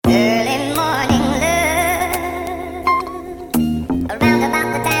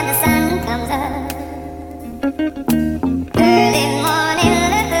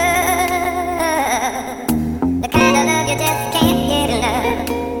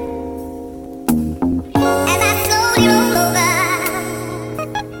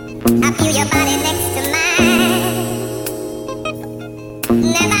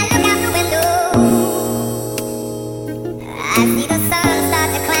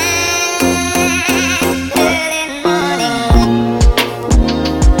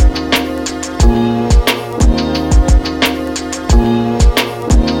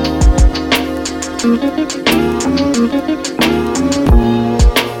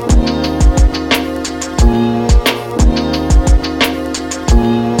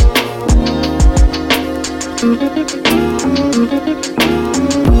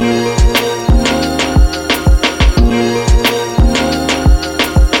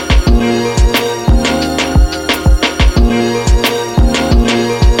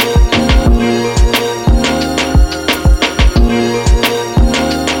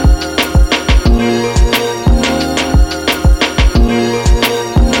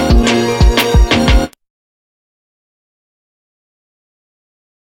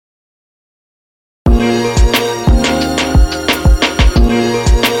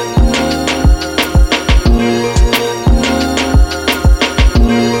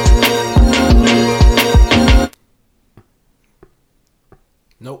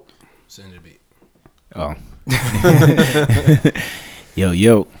Send the beat. Oh.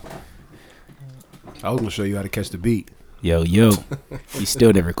 Yo. I was gonna show you how to catch the beat. Yo. He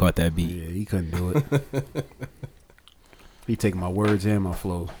still never caught that beat. Yeah, he couldn't do it. He taking my words and my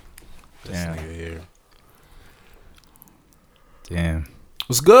flow. Damn. This nigga here. Damn.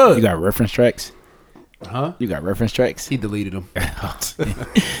 What's good? You got reference tracks? Huh? You got reference tracks? He deleted them.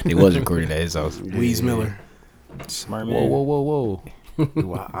 They was recorded at his house. Weez Miller. Smart man. Whoa.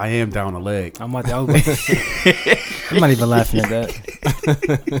 Well, I am down a leg. I'm not even laughing at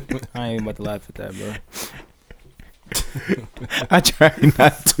that. I ain't even about to laugh at that, bro. I try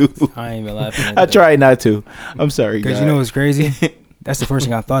not to. I ain't even laughing at I that. try not to. I'm sorry, Because guys. you know what's crazy? That's the first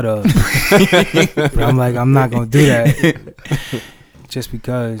thing I thought of. But I'm like, I'm not going to do that. Just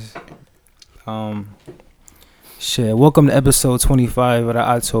because. Shit. Welcome to episode 25 of the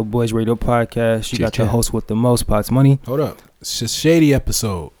I Told Boys Radio Podcast. You got your host with the most, Pots Money. Hold up. It's just shady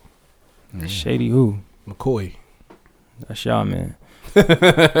episode. Shady who? McCoy. That's y'all, man.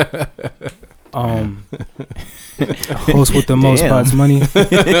 Host with the most, Pots Money.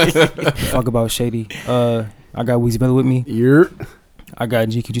 Fuck about Shady. I got Weez Miller with me. I got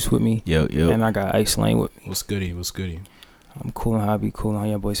GQ Juice with me. Yo. And I got Ice Lane with me. What's goody? I'm cool and how I be cool. How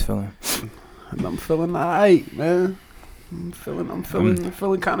y'all boys feeling? I'm feeling alright, man. I'm feeling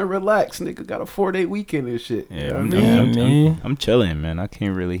kind of relaxed. Nigga got a 4-day weekend and shit. Yeah, You know what I mean? I'm chilling, man. I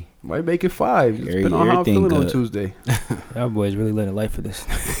can't really. Might make it 5. It's depending on how I'm feeling on Tuesday. Y'all boys really living life for this.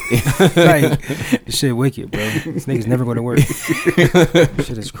 Like, this shit wicked, bro. This nigga's never going to work. This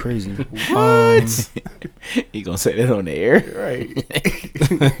shit is crazy. What? You gonna say that on the air? Right.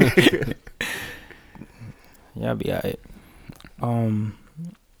 Y'all be alright.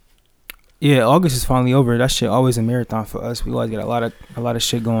 Yeah, August is finally over. That shit always a marathon for us. We always get a lot of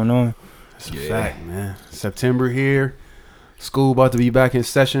shit going on. That's a fact, man. September here. School about to be back in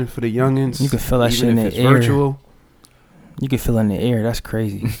session for the youngins. You can feel that shit in the air. Virtual. You can feel it in the air. That's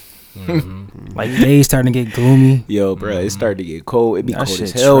crazy. Mm-hmm. Like days starting to get gloomy. Yo, bro, it started to get cold. It be That cold as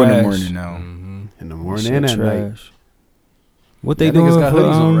shit hell in the trash. morning now. Mm-hmm. In the That morning shit and at night. trash. What they Y'all doing niggas got for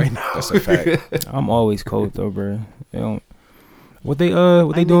hoodies on right now. That's a fact. I'm always cold though, bro. They don't. What they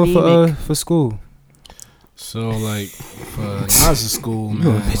doing for school? So like for Naz's school,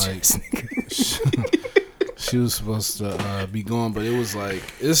 man, like she was supposed to be going, but it was like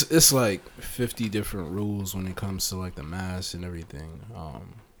it's like 50 different rules when it comes to like the mask and everything.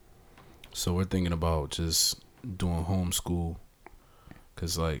 So we're thinking about just doing homeschool,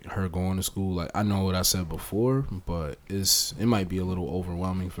 cause like her going to school, like I know what I said before, but it might be a little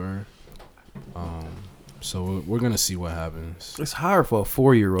overwhelming for her. So we're gonna see what happens. It's hard for a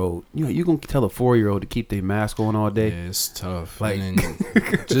 4-year-old. You know, you gonna tell a 4-year-old to keep their mask on all day. Yeah, it's tough. Like, and then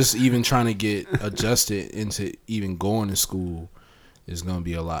just even trying to get adjusted into even going to school is gonna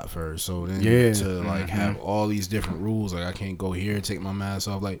be a lot for her. So then to like have all these different rules, like I can't go here and take my mask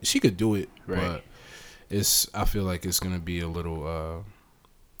off. Like she could do it, Right. but I feel like it's gonna be a little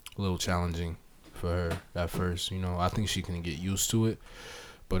challenging for her at first. You know, I think she can get used to it.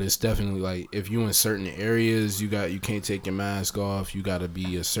 But it's definitely like if you in certain areas, you can't take your mask off. You got to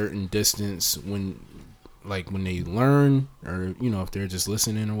be a certain distance when they learn, or you know if they're just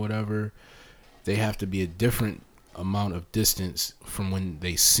listening or whatever. They have to be a different amount of distance from when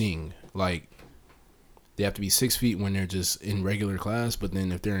they sing. Like they have to be 6 feet when they're just in regular class, but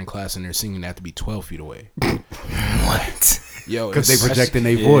then if they're in class and they're singing, they have to be 12 feet away. What? Yo, Because they projecting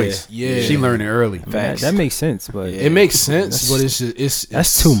their voice. Yeah, She learning early. That makes sense, but it makes sense, but it's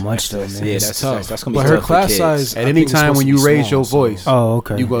that's too much though, man. Yeah, It's that's tough. That's gonna be But her tough for class kids. size At I any think it's time supposed when to you be raise your small, voice, so- Oh,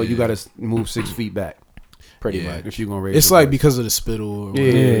 okay. you gotta move 6 feet back. Pretty Yeah. much. If you gonna raise, It's your like voice. because of the spittle, or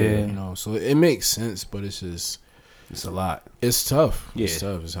whatever, Yeah. you know. So it makes sense, but it's just it's a lot. it's tough. Yeah. It's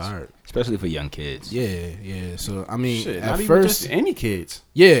tough. It's hard. Especially for young kids. Yeah. So I mean, Shit, at not even first, just any kids.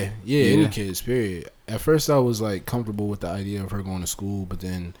 yeah, any kids. Period. At first, I was like comfortable with the idea of her going to school, but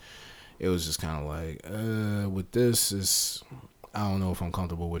then it was just kind of like, with this is. I don't know if I'm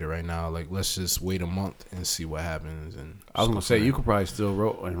comfortable with it right now. Like, let's just wait a month and see what happens. And I was gonna say you could probably still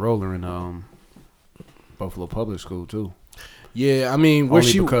enroll her in Buffalo Public School too. Yeah, I mean, where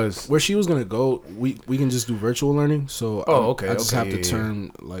Only she because- was gonna go, we can just do virtual learning. So I just have to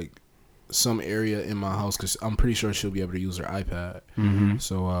turn like some area in my house because I'm pretty sure she'll be able to use her iPad. Mm-hmm.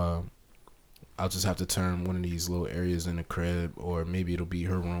 So I'll just have to turn one of these little areas in the crib, or maybe it'll be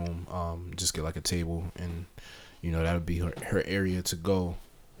her room. Just get like a table, and you know that'll be her area to go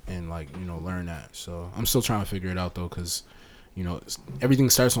and like learn that. So I'm still trying to figure it out though, because everything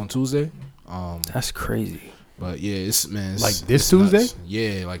starts on Tuesday. That's crazy. But yeah, it's Like this it's Tuesday? nuts.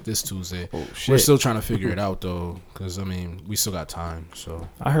 Yeah, like this Tuesday. Oh We're shit! still trying to figure it out though, because I mean, we still got time. So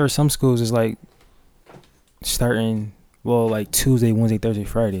I heard some schools is like starting like Tuesday, Wednesday, Thursday,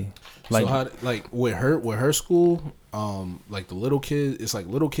 Friday. Like, so how, like with her school, like the little kids, it's like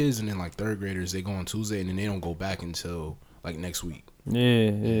little kids and then like third graders, they go on Tuesday and then they don't go back until like next week.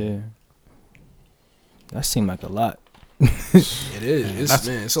 yeah. That seemed like a lot. It is.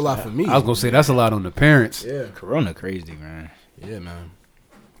 It's a lot for me. I was gonna say that's a lot on the parents. Yeah. Corona crazy, man. Yeah, man.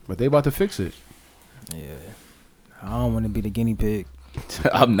 But they about to fix it. Yeah. I don't want to be the guinea pig.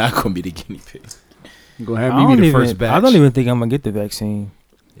 I'm not gonna be the guinea pig. You gonna have me be the first batch. I don't even think I'm gonna get the vaccine.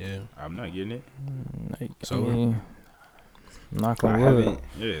 Yeah. I'm not getting it. Like, So, I mean, knock I on wood. haven't.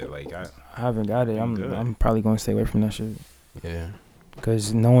 Yeah, like I haven't got it. Good. I'm probably gonna stay away from that shit. Yeah.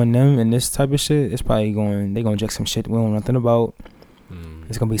 Cause knowing them and this type of shit, it's probably they gonna inject some shit we don't know nothing about.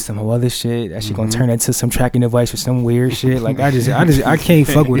 It's gonna be some other shit that shit gonna turn into some tracking device or some weird shit. Like I can't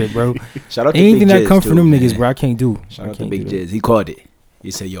fuck with it, bro. shout out to Anything Big that Jizz come from too, them man. niggas, bro, I can't do. Shout I out to can't Big do that. Jizz. He called it. He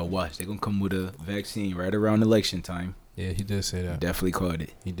said, "Yo, watch. They gonna come with a vaccine right around election time." Yeah, he did say that. Definitely called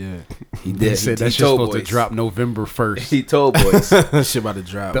it. He did. He They did. said he that shit's told supposed to boys. drop November 1st. He told boys. That shit about to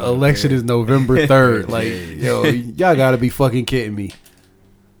drop. The election is November 3rd. Like, Yeah. yo, y'all gotta be fucking kidding me.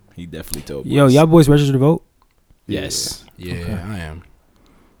 He definitely told boys. Yo, y'all boys registered to vote? Yes. Yeah, Okay. I am.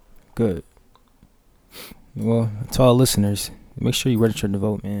 Good. Well, to all listeners, make sure you register to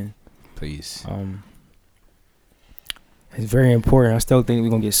vote, man. Please. It's very important. I still think we're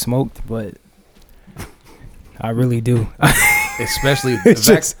gonna get smoked, but I really do. Especially if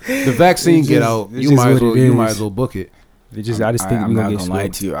It's the vaccine it's get just- out, it's you just might as what well it you might is. as well book it. I just think I'm we're not gonna get gonna lie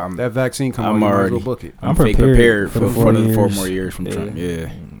smoked. to you. I'm That vaccine come out, I'm you might as already- well book it. I'm fake prepared prepared for the the 4 4 years. more years from Trump.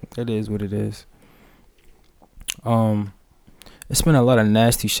 Yeah. It is what it is. It's been a lot of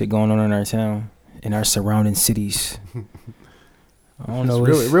nasty shit going on in our town, in our surrounding cities. I don't know.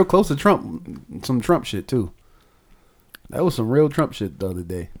 It's real close to Trump. Some Trump shit too. That was some real Trump shit the other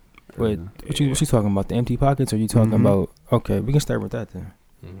day. Wait, what you talking about? The empty pockets? Or you talking about? Okay, we can start with that then.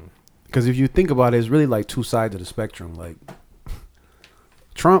 Because if you think about it, it's really like two sides of the spectrum. Like,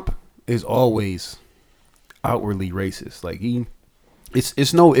 Trump is always outwardly racist. Like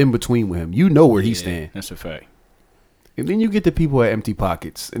it's no in between with him. You know where he stands. That's a fact. And then you get the people at empty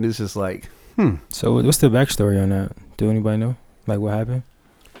pockets, and it's just like, So what's the backstory on that? Do anybody know? Like what happened?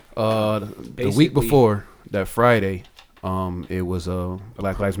 The week before that Friday, it was a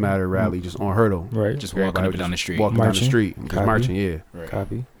Black Lives Matter rally just on Hurdle. Right. Just walking up and down the street. Walking down the Marching. street, just Copy. marching, yeah. Right.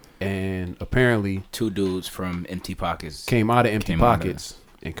 Copy. And apparently Two dudes from Empty Pockets. came out of empty Came out of- pockets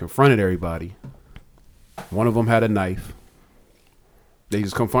and confronted everybody. One of them had a knife. They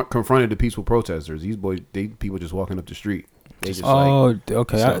just confronted the peaceful protesters. These people just walking up the street. They just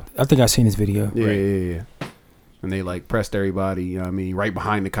Okay. so- I think I seen this video. yeah. And they like pressed everybody, you know what I mean, right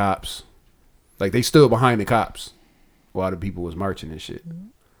behind the cops. Like they stood behind the cops while the people was marching and shit.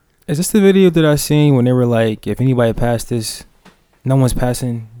 Is this the video that I seen when they were like, if anybody passed this, no one's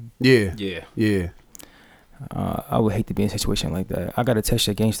passing? Yeah. Yeah. Yeah. I would hate to be in a situation like that. I gotta test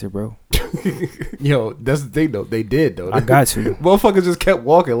your gangster, bro. Yo, that's the thing though. They did though. I got to. Motherfuckers just kept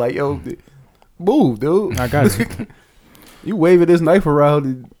walking like, yo, move, dude. I got to. You waving this knife around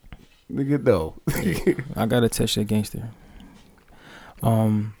and nigga, no. I gotta test your gangster.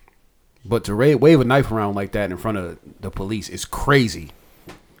 But to wave a knife around like that in front of the police is crazy.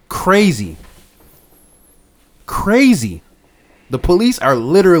 Crazy. The police are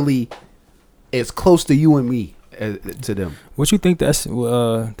literally as close to you and me as to them. What you think that's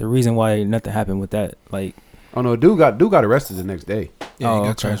the reason why nothing happened with that? Like, Oh no, dude got arrested the next day. Yeah, Oh, he got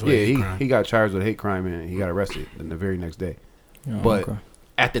okay. charged with hate crime. He got charged with hate crime and he got arrested the very next day. oh, But okay.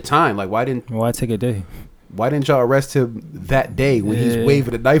 at the time, like why didn't Take a day? y'all arrest him that day when he's Yeah.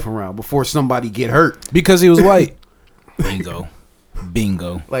 waving a knife around before somebody get hurt? Because he was white.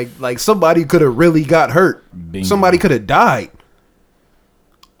 Bingo. Like somebody could have really got hurt. Bingo. Somebody could have died.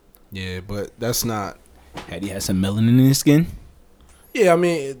 Yeah, but that's not. Had he had some melanin in his skin? Yeah, I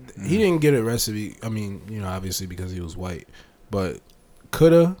mean, he didn't get arrested. I mean, you know, obviously because he was white, but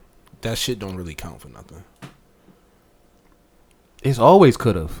coulda. That shit don't really count for nothing. It's always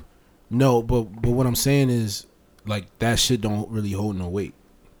could have. No, but what I'm saying is, like, that shit don't really hold no weight.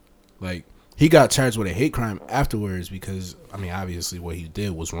 Like, he got charged with a hate crime afterwards because, I mean, obviously what he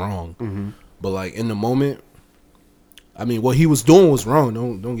did was wrong. Mm-hmm. But like in the moment, I mean, what he was doing was wrong.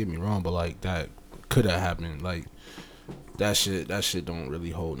 Don't get me wrong, but like that could have happened. Like that shit don't really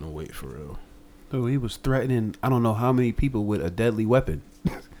hold no weight for real. Dude, he was threatening I don't know how many people with a deadly weapon.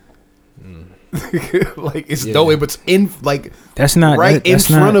 Like it's no, but in like That's not right in that's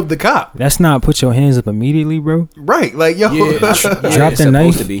front not, of the cop. That's not put your hands up immediately, bro. Right, like yo, Drop the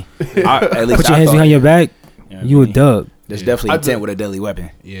knife. To be. At least Put your I hands thought behind it. your back. You know what You I a mean? dub. There's definitely I intent do- with a deadly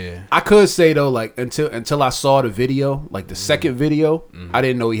weapon. Yeah. I could say though, like until I saw the video, like the second video, I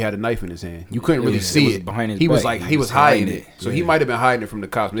didn't know he had a knife in his hand. You couldn't really was- see it was it. behind his he was back. like He he was was hiding hiding it, it. so he might have been hiding it from the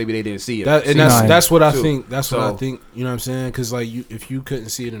cops. Maybe they didn't see it. And Nah. that's what I too. think. That's what I So- think. You know what I'm saying? Because like if you couldn't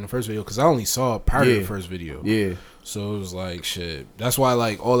see it in the first video, because I only saw part of Yeah. the first video. Yeah, So it was like shit. That's why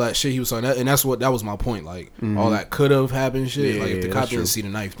like all that shit he was saying, and that was my point. Like all that could have happened. Shit. Yeah, like if the yeah, cop that's didn't true. see the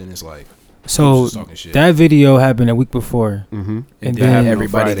knife, then it's like So he was just talking shit. that video happened a week before, and then then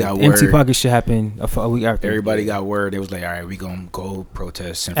everybody got empty word. pockets shit happened a week after. Everybody got word. It was like, all right, we gonna go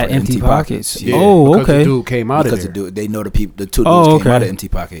protest in At front of Empty Pockets. Yeah. Oh, because okay. the dude came out Because of the there. dude, they know the people. The two dudes Oh, came okay. out of Empty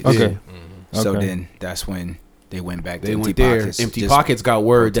Pockets. Okay. So Okay. then that's when they went back to They Empty went there. Pockets. Empty just Pockets got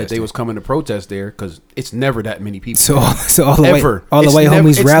word that they protesting. was coming to protest there because it's never that many people. So all the ever. white all the It's white never,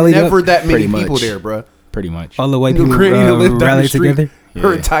 homies it's rallied never up. that many Pretty people much. there, bro. pretty much. All the white The people granny lived down the rallied street together. her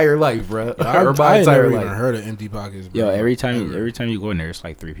Yeah. entire life, bro. I Her ain't entire never even life. heard of Empty Pockets. Bro. Yo, every time you go in there, it's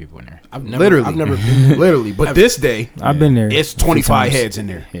like 3 people in there. I've never, Literally. I've never been. Literally, but this day I've been there. it's a few 25 times. heads in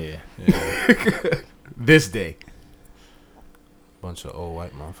there. Yeah. This day. Bunch of old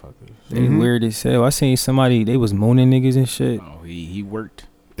white motherfuckers. They weird as hell. I seen somebody. They was moaning niggas and shit. Oh, he worked.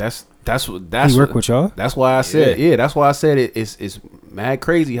 That's He what work with y'all. That's why I said that's why I said it's mad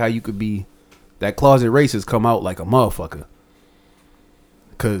crazy how you could be that closet racist come out like a motherfucker.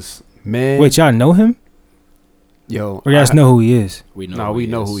 Cause man, Wait, y'all know him? yo, Or y'all just know who he is? We know. No, we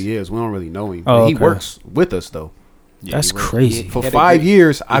know who he is. We don't really know him. Oh, But he okay. works with us though. Yeah, That's he worked. crazy. For had a 5 green-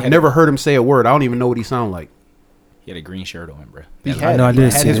 years, I've had a- never heard him say a word. I don't even know what he sound like. He had a green shirt on, bro. He I know I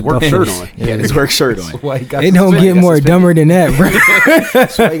did had see his it, work but- shirt on. He had his work shirt on. That's why he got It don't suspended. get more dumber than that, bro.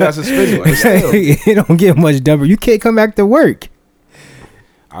 That's why he got suspended. But still. It don't get much dumber. You can't come back to work.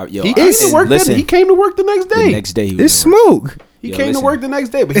 Yo, He came to work. Listen, He came to work the next the day. next day he was It's at work. smoke. He Yo, came listen. to work the next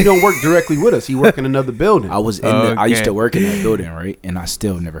day, but he don't work directly with us. He work in another building. I was in. I used Okay. to work in that building, right? And I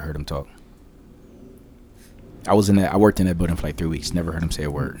still never heard him talk. I was in that. I worked in that building for like 3 weeks. Never heard him say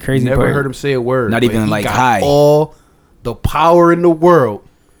a word. Crazy Never part. heard him say a word. Not but even he like got hi. All the power in the world.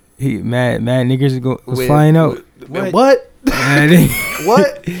 He mad niggas was with- flying out. with- What? Mad-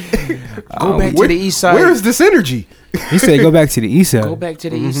 What? Go back to the east side. Where is this energy? He said, "Go back to the east side." Go back to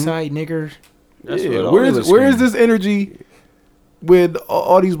the east side, nigger. That's Yeah, what all where he was is where is screaming. this energy when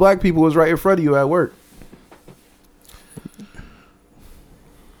all these black people was right in front of you at work?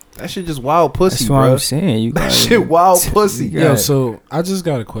 That shit just wild pussy, That's what bro. I'm saying. You That got shit wild pussy. You Yo, got- so I just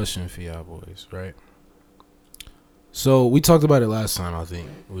got a question for y'all boys, right? So we talked about it last time. I think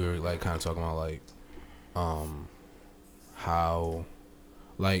we were like kind of talking about like, how,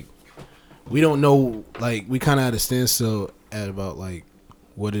 like, we don't know, like we kind of at a standstill at about like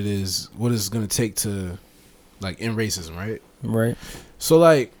what it's gonna take to like end racism, right? right. So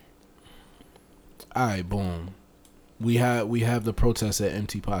like, all right, boom, we have the protests at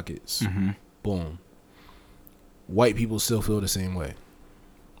Empty Pockets, boom. White people still feel the same way,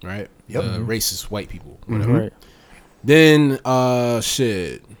 right? Yep. Racist white people, whatever. Right. Then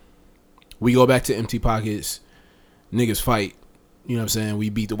shit, we go back to Empty Pockets, niggas fight, you know what I'm saying? We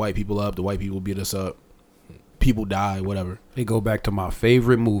beat the white people up, the white people beat us up, people die, whatever. They go back to my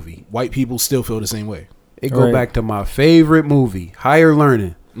favorite movie. White people still feel the same way. It go Right. back to my favorite movie, Higher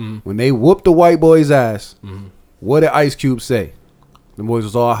Learning. When they whooped the white boy's ass, what did Ice Cube say? The boys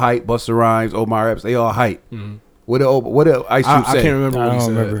was all hype, Busta Rhymes, Omar Epps, they all hype. What did Ice Cube I say? can't remember I what he don't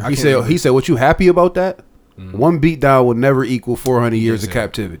said. remember. I He can't said, remember. he said, what you happy about that? One beatdown will never equal 400 years of Exactly.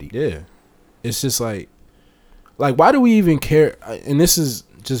 captivity. Yeah. It's just like why do we even care? And this is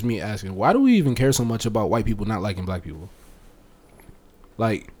just me asking, why do we even care so much about white people not liking black people?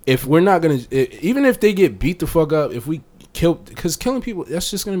 Like, if we're not going to, even if they get beat the fuck up, if we kill, because killing people,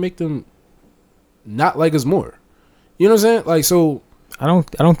 that's just going to make them not like us more. You know what I'm saying? Like, so I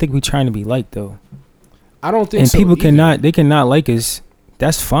don't think we trying to be liked though. I don't think And so people either. they cannot like us.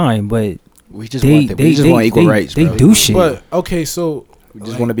 That's fine, but We just they want we just want equal rights, They bro. do shit. But, okay, so We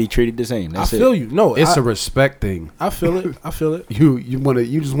just like, want to be treated the same. That's I feel it. you. No, It's I a respect thing. I feel it. I feel it. You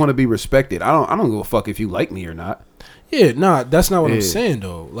just want to be respected. I don't give a fuck if you like me or not. Yeah, nah, that's not what I'm Yeah. saying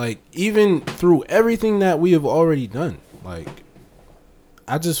though. Like, even through everything that we have already done, like,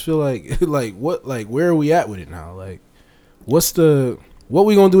 I just feel like where are we at with it now? Like, what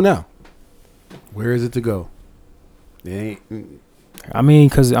we gonna do now? Where is it to go? It ain't. I mean,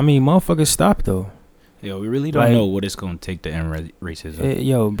 cause motherfuckers stop though. Yo, we really don't know what it's gonna take to end racism.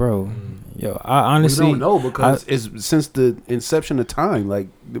 Yo, bro. Yo, I honestly we don't know because it's since the inception of time. Like,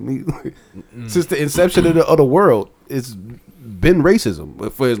 since the inception of the world, it's been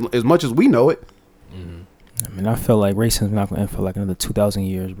racism for as much as we know it. I mean, I feel like racism's not gonna end for like another 2,000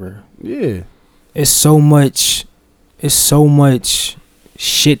 years, bro. Yeah, it's so much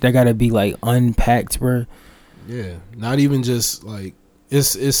shit that gotta be like unpacked, bro. Yeah, not even just like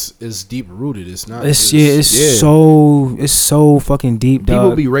it's deep rooted. It's not. It's so fucking deep. People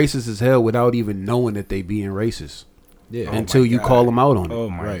dog. be racist as hell without even knowing that they being racist. Yeah, until you call them out on it. Oh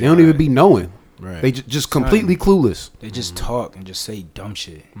my They don't even be knowing. Right. They just completely clueless. They just talk and just say dumb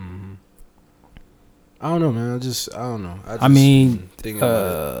shit. Mm-hmm. I don't know, man. I don't know. I mean,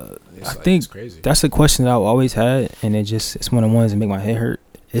 I think that's a question that I've always had, and it's one of the ones that make my head hurt.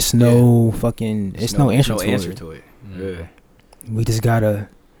 It's no fucking. It's no answer to it. Yeah. We just gotta,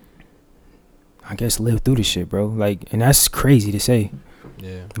 I guess, live through this shit, bro. Like, and that's crazy to say.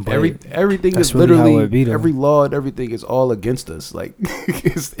 Yeah. But everything is really literally every law and everything is all against us. Like,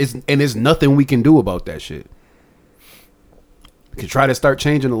 it's nothing we can do about that shit. We can try to start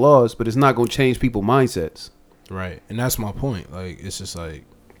changing the laws, but it's not gonna change people's mindsets. Right, and that's my point. Like, it's just like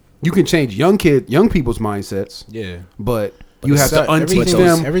you can change young people's mindsets. Yeah, but you have to unteach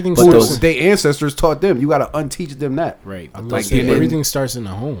them everything their ancestors taught them. You got to unteach them that. Right. Like, everything starts in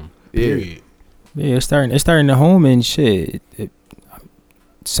the home. Period. Yeah, it's starting in the home and shit.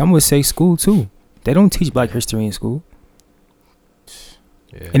 Some would say school too. They don't teach Black history in school.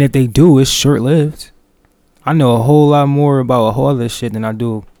 Yeah. And if they do, it's short lived. I know a whole lot more about a whole other shit than I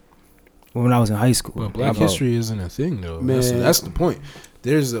do when I was in high school. But Black history isn't a thing though. Man. That's the point.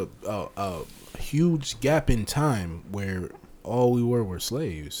 There's a huge gap in time where all we were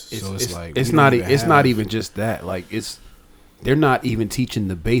slaves. So it's like it's not even just that. Like, they're not even teaching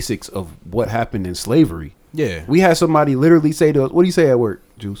the basics of what happened in slavery. Yeah, we had somebody literally say to us, "What do you say at work,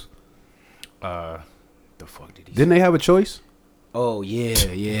 Juice?" The fuck did he? Didn't they have a choice? Oh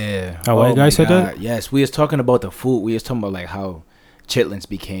yeah. Oh, white guy said that? Yes, we was talking about the food. We was talking about like how chitlins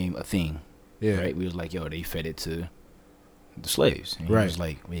became a thing. Yeah, right. We was like, yo, they fed it to the slaves. And he was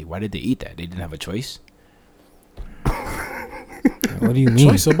like, wait, why did they eat that? They didn't have a choice. What do you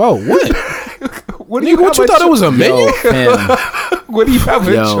mean? Choice about what? What you thought it was a menu? What do you have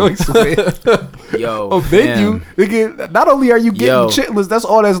a choice with? A menu. Again, not only are you getting chitlins, that's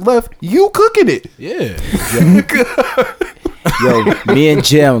all that's left. You cooking it. Yeah. Yo, me and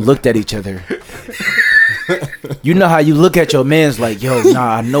Jim looked at each other. You know how you look at your man's like, yo,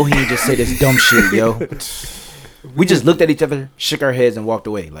 nah, I know he ain't just say this dumb shit, yo. We just looked at each other, shook our heads, and walked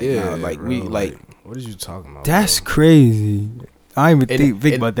away. Like, nah, like bro, we like. What are you talking about? That's crazy. I didn't even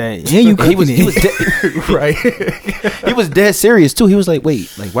think about that. Yeah, you cooking he was dead, right. He was dead serious too. He was like, wait,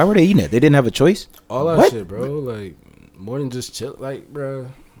 like why were they eating it? They didn't have a choice. All that shit, bro. Like more than just chill, like,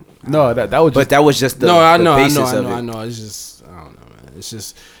 bro. No, that was. But that was just the. No, I know. It's just, I don't know, man. It's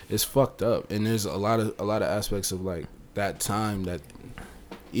just, it's fucked up, and there's a lot of aspects of like that time that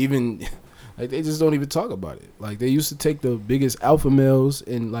even like they just don't even talk about it. Like they used to take the biggest alpha males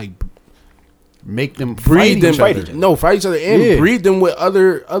and like make them fight each other and breed them with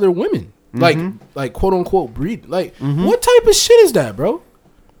other women. Mm-hmm. Like quote unquote breed. Like what type of shit is that, bro?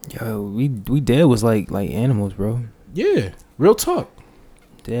 Yo, we dead was like animals, bro. Yeah, real talk.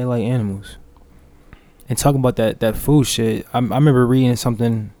 Dead like animals. And talking about that food shit, I remember reading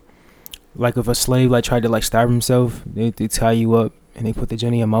something like if a slave like tried to like starve himself, they tie you up and they put the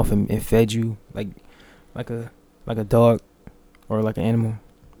joint in your mouth and fed you like a dog or like an animal.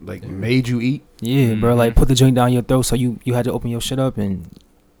 Like made you eat? Yeah, bro. Like put the joint down your throat, so you had to open your shit up and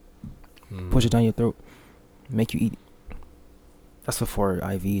push it down your throat, make you eat. That's before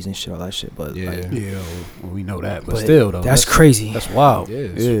IVs and shit, all that shit. But we know that. But still, though, that's crazy. That's wild. Yeah,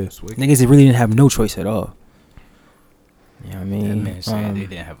 niggas, they really didn't have no choice at all. You know what I mean? That man said they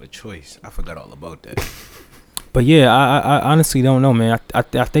didn't have a choice. I forgot all about that. But yeah, I honestly don't know, man. I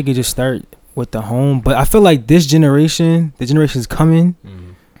think it just start with the home. But I feel like this generation, the generation's coming.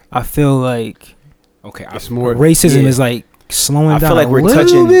 I feel like it's more racism is like slowing down. I feel like we're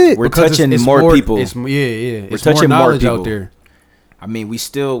touching more people. We're touching more people out there. I mean, you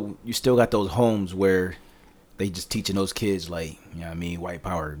still got those homes where they just teaching those kids like, you know what I mean, white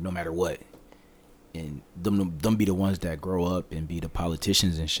power no matter what, and them be the ones that grow up and be the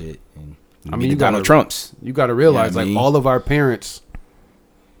politicians and shit. And I mean, Donald Trumps. You got to realize, like, all of our parents,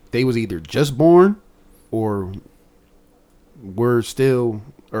 they was either just born or were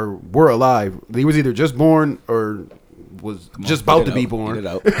alive. They was either just born or was just about to be born.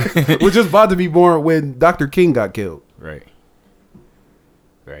 Was just about to be born when Dr. King got killed. Right.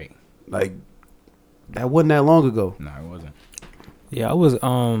 Like, That wasn't that long ago. No, it wasn't. Yeah,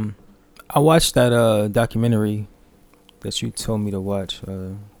 I watched that documentary that you told me to watch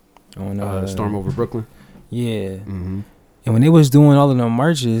on Storm over Brooklyn. Yeah. Mm-hmm. And when they was doing all of them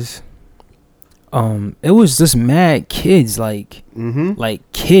marches, it was just mad kids, like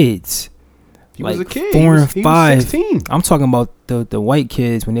kids. He like was a kid. 4 and He was 5. 16. I'm talking about the white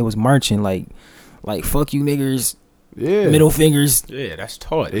kids when they was marching, like fuck you niggas, Yeah. middle fingers. Yeah, that's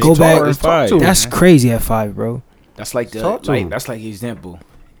taught. Go back. It's taught to 'em, That's man. crazy at 5, bro. That's like Talk to him. that's like the example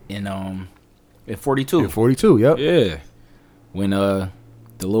in 42. In 42, yep. Yeah, when the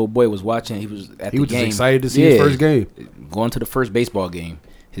little boy was watching, he was at He the was just game. excited to see his first game. Going to the first baseball game.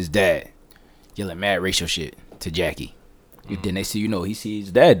 His dad yelling mad racial shit to Jackie. Then they see, he sees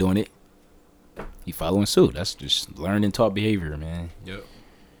his dad doing it. He following suit. That's just learned and taught behavior, man. Yep.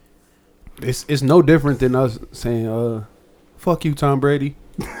 It's no different than us saying, "Fuck you, Tom Brady,"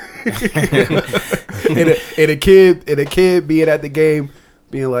 and a kid being at the game,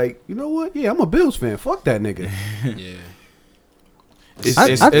 being like, "You know what? Yeah, I'm a Bills fan. Fuck that nigga." Yeah.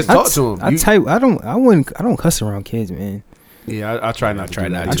 It's taught to him. I don't cuss around kids, man. Yeah, I try not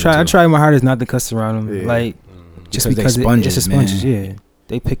to. I try my hardest not to cuss around them, Yeah. like just Because because they sponges, it's a sponges. man. Yeah,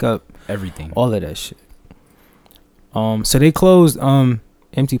 they pick up Everything. all of that shit. So they closed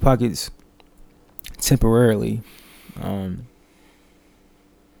Empty Pockets temporarily.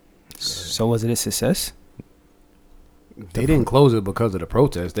 So was it a success? They didn't close it because of the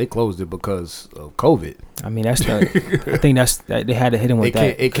protest. They closed it because of COVID. I mean, I think that they had to hit him with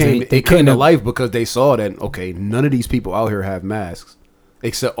that. It came to life because they saw that, okay, none of these people out here have masks.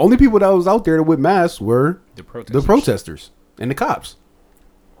 Except only people that was out there with masks were the protesters and the cops.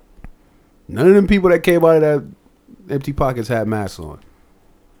 None of them people that came out of that Empty Pockets had masks on.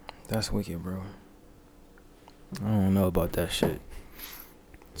 That's wicked, bro. I don't know about that shit.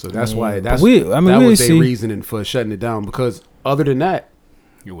 So that's why that was their see. reasoning for shutting it down. Because other than that,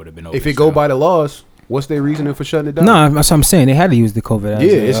 It would have been. if it go by the laws, what's their reasoning for shutting it down? No, that's what I'm saying. They had to use the COVID.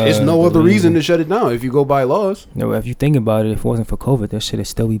 As It's no other reason to shut it down if you go by laws. No, if you think about it, if it wasn't for COVID, that shit would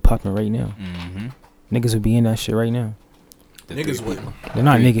still be popping right now. Mm-hmm. Niggas would be in that shit right now. Niggas would. They're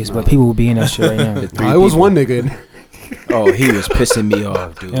not niggas, but people would be in that shit right now. It was one nigga in there. Oh, he was pissing me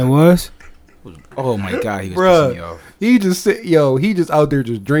off, dude. It was? Oh my god, he was Bruh. pissing me off. He just out there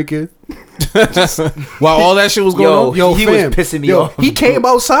just drinking. While all that shit was going on? He fam, was pissing me off. He came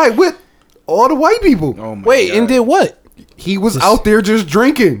outside with all the white people. Oh my Wait, god. and did what? He was out there just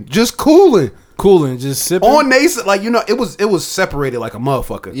drinking, just cooling. Cooling, just sipping? On they it was separated like a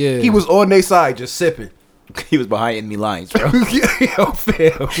motherfucker. Yeah. He was on their side just sipping. He was behind enemy lines, bro. Yo,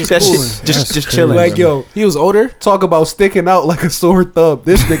 fam. That shit, That's just crazy. chilling. Like, yo, He was older? talk about sticking out like a sore thumb.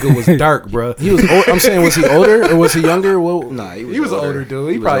 This nigga was dark, bro. He was I'm saying, was he older or was he younger? Well, Nah, He was an older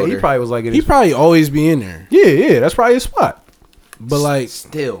dude. He was probably older. was like in he his, probably always be in there. yeah, that's probably his spot. But like,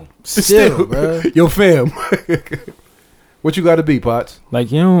 Still. still, bro. Yo, fam. What you got to be, Potts? Like,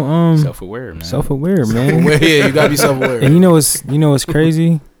 you know, Self-aware, man. self-aware, man. Well, yeah, you gotta be self-aware. And you know what's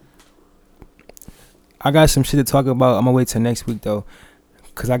crazy? I got some shit to talk about. I'm gonna wait till next week though,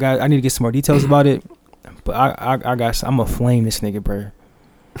 cause I need to get some more details about it. But I'm gonna flame this nigga, bro.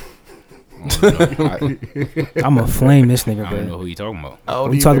 I'm gonna flame this nigga, I don't know bro. who you talking about.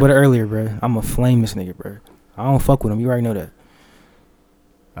 We talked about it earlier, bro. I'm gonna flame this nigga, bro. I don't fuck with him. You already know that.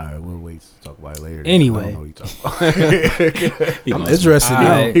 All right, we'll wait to talk about it later. Anyway. I don't know what you talking about. I'm interested. All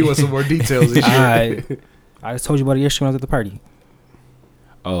right. He wants some more details. And shit. Alright. I just told you about it yesterday when I was at the party.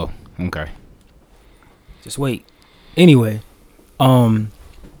 Oh, okay. Just wait. Anyway, the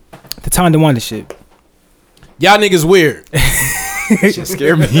Tonawanda shit. Y'all niggas weird. Shit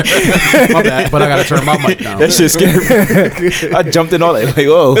scared me. My bad, but I gotta turn my mic down. That shit scared me. I jumped in all that. Like,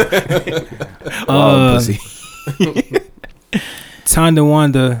 whoa. Oh, pussy.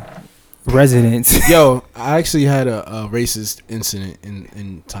 Tonawanda residents. Yo, I actually had a racist incident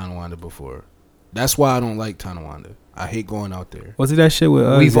in Tonawanda before. That's why I don't like Tonawanda. I hate going out there. Was it that shit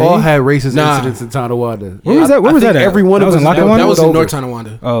with We've Zay? all had racist Nah. incidents in Tonawanda. Where was that? Where was I that think at? every one That of was us in has Lackawanna? That was in over. North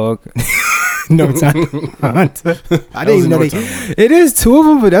Tonawanda. Oh, okay. No Tonawanda. I was didn't in know North they. Tonawanda. It is two of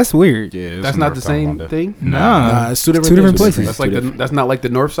them, but that's weird. Yeah, That's not the same thing. Nah, it's two different different places. places. That's like that's not like the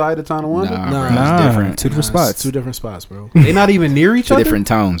north side of Tonawanda. Nah, Nah, bro, nah, it's different. two different It's spots. two different spots, bro. They not even near each Two other. different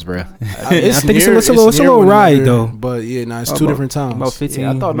towns, bro. I think it's a little near one ride another, though. But yeah, nah, it's Oh, two about- different towns. About 15.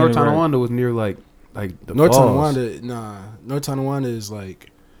 Yeah, I thought North minute ride. Tonawanda was near like the North falls. Tonawanda, nah. North Tonawanda is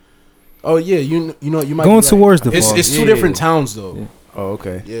like, oh yeah, you know you might Going be right. towards the It's falls. two Yeah. different towns though. Yeah. Oh,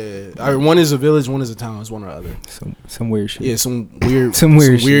 okay. Yeah, one is a village, one is a town. It's one or the other. Some weird shit. Yeah, some weird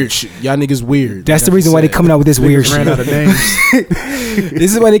shit. Y'all niggas weird. That's the reason why they coming out with this weird Niggas ran shit. out of names.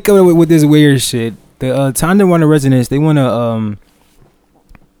 This is why they coming out with this weird shit. The Tonawanda residents, they want a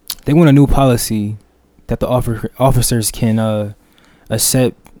new policy that the officers can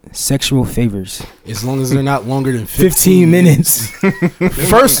accept sexual favors As long as they're not longer than 15 minutes.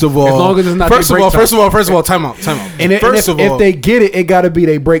 First of all, As long as it's not first their of break all, time. first of all, time out. And if they get it, it got to be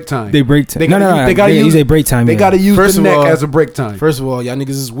their break time. They break time. They No, gotta they use use a break time. They yeah. got to use First the of neck all- as a break time. First of all, y'all niggas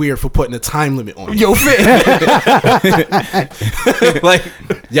is weird for putting a time limit on it. Yo, fit. Like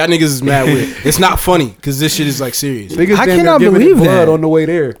y'all niggas is mad weird. It's not funny because this shit is like serious. Niggas I damn near cannot giving it believe blood that. on the way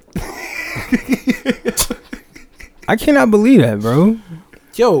there. I cannot believe that, bro.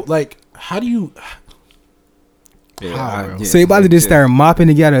 Yo, like how do you? Yeah, bro. So you about to just start mopping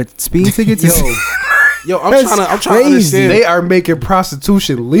to get a speeding ticket? Yo, I'm That's trying to crazy. understand. They are making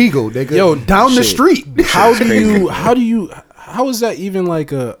prostitution legal. Nigga. Yo, down the shit. street. How is that even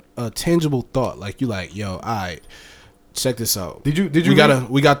like a tangible thought? Like you like, yo, all right, check this out. Did you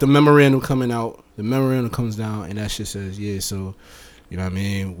We got the memorandum coming out. The memorandum comes down and that shit says, yeah, so you know what I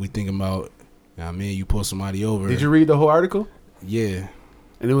mean, we thinking about, you know what I mean, you pull somebody over. Did you read the whole article? Yeah.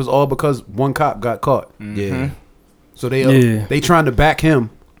 And it was all because one cop got caught. Yeah. So they Yeah. they trying to back him.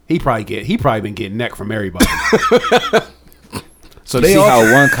 He probably been getting neck from everybody. So You they see all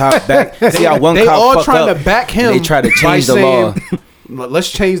how one cop back. See how one they cop all fucked trying up. to back him. They try to by change the law. saying, let's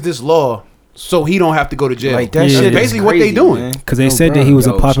change this law so he don't have to go to jail. Like that Yeah. shit. That's basically what they doing. Because they No, said that bro. he was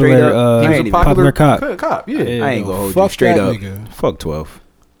Yo, a popular, straight up, He was ain't a even popular cop. Cop, yeah. Yeah. I ain't gonna hold Fuck you straight that up. nigga. Fuck 12.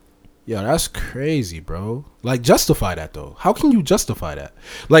 Yo, that's crazy, bro. Like, justify that though. How can you justify that?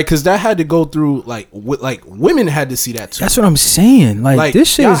 Like, cause that had to go through like women had to see that too. That's what I'm saying. Like this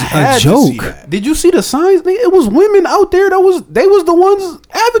shit y'all is had a to see joke. that. Did you see the signs? Nigga, it was women out there they was the ones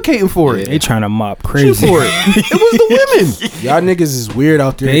advocating for it. They trying to mop Shit crazy. for it. It was the women. Y'all niggas is weird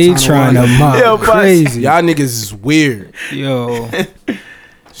out there. They in trying to Tonawanda. mop Yo, but- crazy. Y'all niggas is weird. Yo,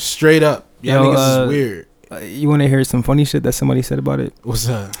 Straight up. Y'all Yo, niggas is weird. you want to hear some funny shit that somebody said about it? What's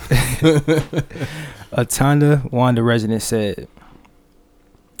up? A Tonawanda resident said,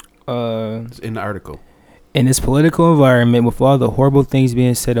 It's in the article. in this political environment, with all the horrible things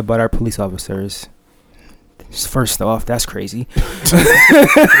being said about our police officers, first off, that's crazy.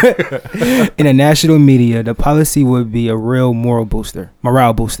 In the national media, the policy would be a real morale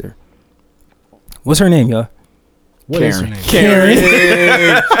booster. What's her name, y'all? What is her Karen.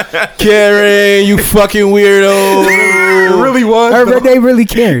 name? Karen. Karen, you fucking weirdo. It really was. Her they really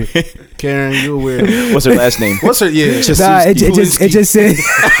Karen. Karen, you a weirdo. What's her last name? What's her? Yeah, Nah, it just said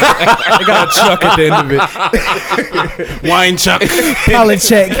They got a chuck at the end of it. wine chuck. pilot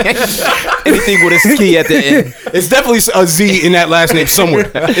check. Anything with a ski at the end. It's definitely a Z in that last name somewhere.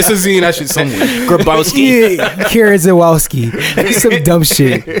 It's a Z in that shit somewhere. Grabowski. Yeah, Karen Zawalski. Some dumb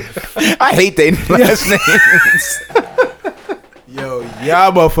shit. I hate they last names. Yo,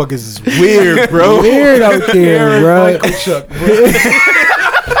 y'all motherfuckers is weird, bro. Weird out there, bro. Michael Chuck, bro.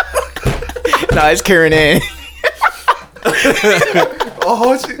 Nah, it's Karen Ann.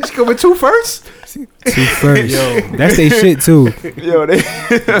 Oh, she's coming two first. Two first. Yo. That's they shit too. Yo, they.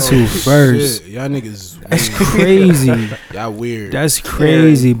 Two first. Shit, y'all niggas is That's weird. crazy. Y'all weird. That's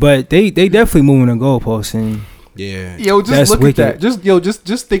crazy. But they definitely moving the goalposts and Yeah. Yo, just That's look wicked. at that.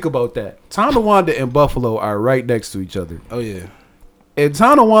 Just think about that. Tonawanda and Buffalo are right next to each other. Oh yeah. In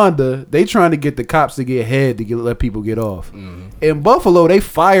Tonawanda, they trying to get the cops to get ahead to let people get off. In Buffalo, they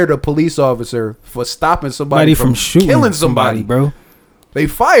fired a police officer for stopping somebody from shooting killing somebody. bro. They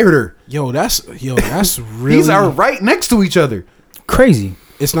fired her. Yo, that's really. These are right next to each other. Crazy.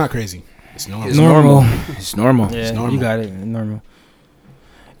 It's not crazy. It's normal. It's Normal. It's normal. Yeah, normal. you got it. Normal.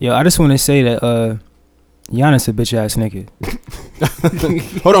 Yo, I just want to say that Giannis a bitch ass nigga.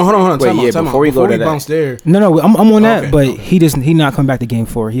 Hold on. Wait, yeah, Time before we go to that. bounce there. No, I'm on that, Okay, but okay. he not coming back to game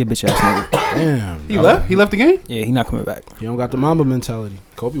 4. He a bitch ass nigga. Damn. He left. He left the game. Yeah, he not coming back. He don't got the Mamba mentality.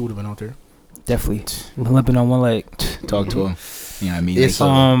 Kobe would have been out there. Definitely limping on one leg. Talk to him. You know what I mean? It's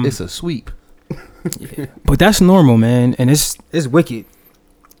Like, it's a sweep. But that's normal, man, and it's wicked.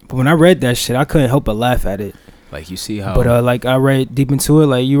 But when I read that shit, I couldn't help but laugh at it. like you see how. But like I read deep into it,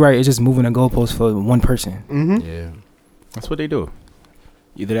 like you're right, it's just moving the goalposts for one person. Mm-hmm. Yeah. that's what they do.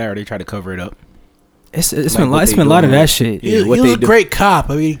 Either that or they try to cover it up. It's Like been what it's they been a lot of doing. that shit. Yeah, He what was they a do. great cop.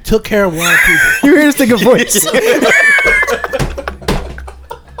 I mean, he took care of a lot of people. You hear this nigga voice?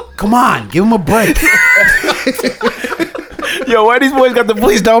 Come on, give him a break. Yo, why these boys got the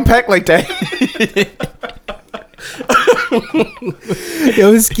police down packed like that?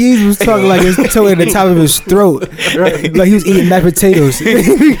 Yo, Skeese was talking like his toe at the top of his throat, like he was eating mashed potatoes.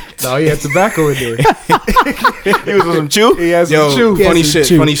 No, he had tobacco in there. He was on some chew. He had some Yo, chew. funny some shit.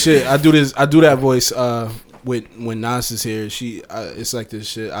 chew. Funny shit. I do that voice when Nas is here. It's like this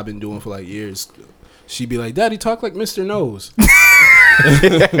shit I've been doing for like years. she'd be like, "Daddy, talk like Mr. Nose."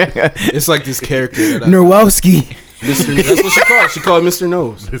 It's like this character that Nowowski. Mr. That's what she called. She called Mr.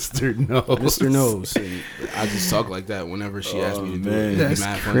 Nose. Mr. Nose. Mr. Nose. And I just talk like that whenever she asked me to do it. That's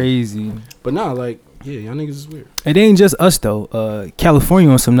Mad funny. crazy. But nah, like, yeah, y'all niggas is weird. It ain't just us though. California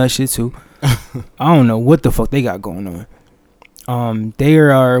on some nut shit too. I don't know what the fuck they got going on. They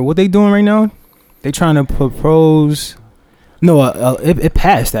are what they doing right now? They trying to propose. No, it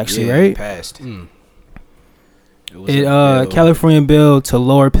passed actually, Yeah, right? It passed. California bill to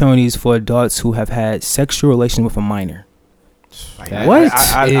lower penalties for adults who have had sexual relations with a minor. What?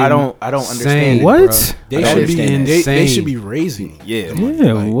 I don't understand. Insane, What? They That should is be insane. they should be raising. Yeah.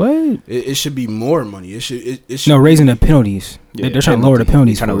 Yeah, Like, what? It should be more money. It should No, raising the penalties. Yeah, They're trying to lower the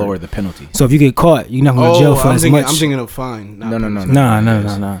penalties. Trying to for it. lower the penalty. So if you get caught, you're not going to jail for I'm as thinking, much. I'm thinking of fine. No.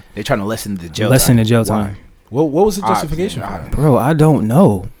 Nah. They're trying to lessen the jail. Lessen time. the jail Why? time. What was the justification for that? Bro, I don't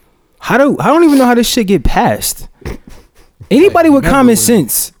know. I don't even know how this shit get passed. Anybody with common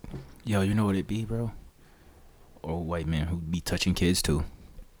sense. Yo, you know what it be, bro? Old white man who be touching kids too.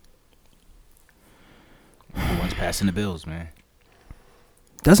 The ones passing the bills, man.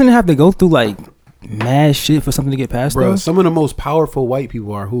 Doesn't it have to go through like mad shit for something to get passed Bro, though? some of the most powerful white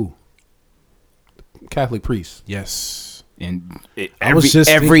people are who? Catholic priests. Yes. And I was just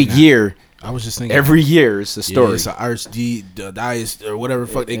every thinking that. year, I was just thinking every year it's a story. Yeah, it's an archdiocese or whatever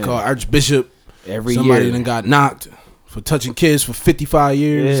the fuck they call it, archbishop. Every Somebody year. done got knocked for touching kids for 55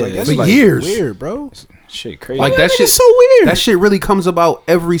 years. Yeah, like that's for like years. weird, bro. Shit, crazy. Like, that shit- is so weird. That shit really comes about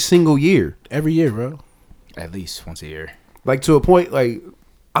every single year. Every year, bro. At least once a year. Like, to a point, like,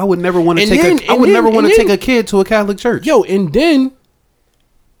 I would never want to And take then- I would and never then- want to and take then- a kid to a Catholic church. Yo, and then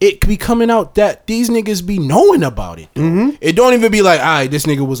it could be coming out that these niggas be knowing about it. Though. It don't even be like, all right, this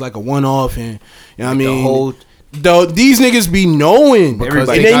nigga was like a one-off, and you know what I mean. These niggas be knowing, and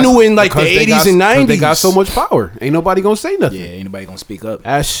they knew in like the 80s and 90s. They got so much power. Ain't nobody gonna say nothing. Yeah, ain't nobody gonna speak up.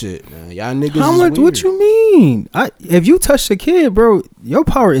 That shit, man. Y'all niggas. How is much? weird. What you mean? If you touch a kid, bro, your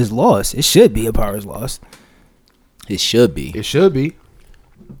power is lost. It should be. Your power is lost. It should be, It should be.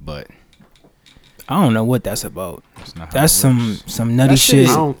 but I don't know what that's about. that's not how That's it works. some nutty That shit. is-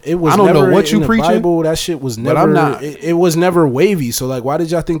 I don't- It was I don't know never what you in the preaching, Bible, that shit was never. I'm not- It was never wavy. So like, why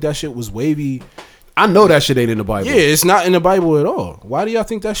did y'all think that shit was wavy? I know that shit ain't in the Bible. Yeah, it's not in the Bible at all. Why do y'all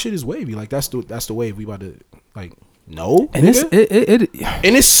think that shit is wavy? Like that's the wave we about to like. No, And it's nigga?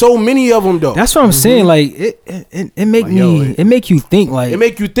 And it's so many of them though. that's what I'm saying. Like it make Like, yo, me. It make you think. Like It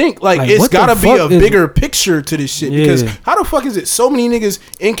make you think like it's what the gotta be a fuck is- bigger picture to this shit. Yeah. Because how the fuck is it so many niggas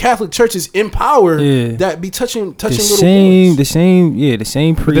in Catholic churches in power Yeah. that be touching the little same. boys? The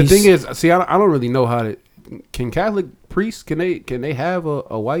same But priest. the thing is, see, I don't really know how to. Can Catholic priests can they have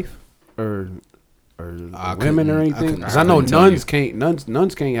a wife or I women or couldn't- I anything? couldn't- Because I know couldn't tell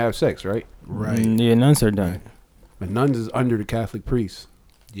nuns can't have sex, right? Right. Yeah, nuns are done. But nuns is under the Catholic priests.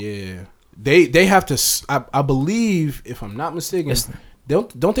 Yeah. They have to. I believe, if I'm not mistaken, It's-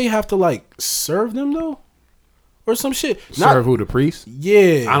 don't they have to like serve them though, or some shit? Serve who, the priest?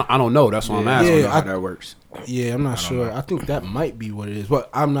 Yeah. I don't know. That's what I'm asking. Yeah, How that works. Yeah, I'm not sure. I think that might be what it is, but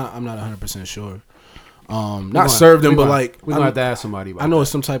I'm not 100% sure. Not gonna- serve them, we but gonna- like we're gonna have to ask somebody about I know that.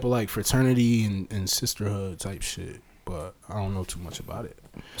 it's some type of like fraternity and sisterhood type shit, but I don't know too much about it.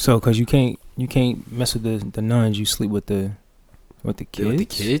 So, cause you can't mess with the nuns. You sleep with the kids. With the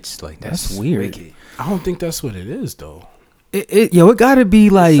kids, like That's weird. wicked. I don't think that's what it is though. It gotta be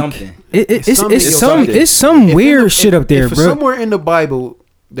like something. It's something. some If weird in the- shit up there, if bro. somewhere in the Bible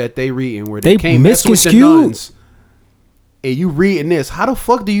that they reading where They they can't mess with the misconstrued. nuns, and you reading this, how the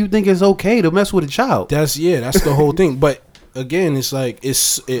fuck do you think it's okay to mess with a child? That's the whole thing. But again, it's like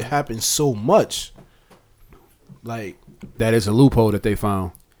it happens so much. Like That is a loophole that they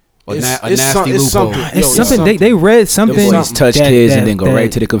found. A It's nasty something. loophole. It's something they read something. The boys touch that- kids that- and then go that-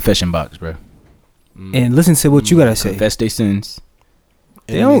 right to the confession box, bro. and listen to what you gotta say. Confess their sins.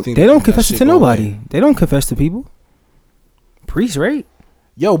 They don't confess it to nobody. They don't confess to people. Priests, right?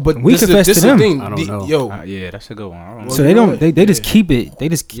 Yo, but We this confess is to the them. thing. I don't know. Yo, Yeah, that's a good one. I don't know. So they don't. They just keep it. They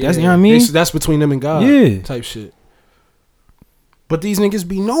just. That's, you know what I mean. That's between them and God. Yeah. Type shit. But these niggas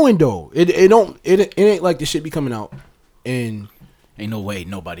be knowing though. It ain't like the shit be coming out and Ain't no way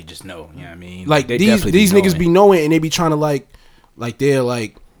nobody just know. You know what I mean? like They these definitely niggas be knowing and they be trying to like they're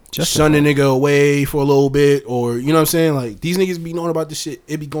like shun the nigga away for a little bit, or you know what I'm saying? Like these niggas be knowing about this shit.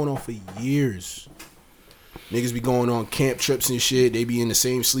 It be going on for years. Niggas be going on camp trips and shit. They be in the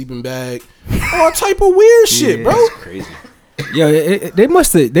same sleeping bag. All type of weird shit, bro. That's crazy. Yo, they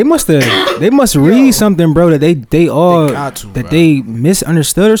must read something, bro. That they all They got to, that bro. they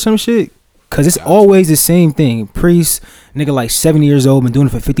misunderstood or some shit. Cause it's always the same thing. Priest, nigga, like 70 years old, been doing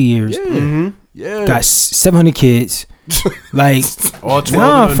it for 50 years. Yeah. Yeah. got 700 kids. Like, All 12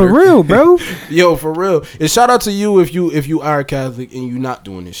 nah, and for under. real, bro. Yo, for real. And shout out to you if you are a Catholic and you not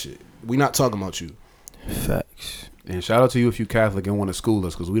doing this shit. We not talking about you. Facts. And shout out to you if you Catholic and want to school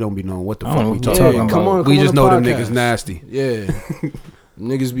us, because we don't be knowing what the I don't fuck know we what talking you're about. talking Come on, We come just on know the them podcast. niggas nasty. Yeah.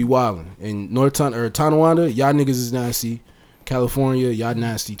 Niggas be wildin'. And Tonawanda, y'all niggas is nasty. California, y'all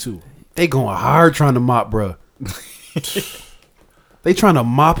nasty too. They going hard trying to mop, bruh. They trying to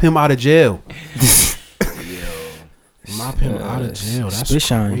mop him out of jail. Mop him out of jail. That's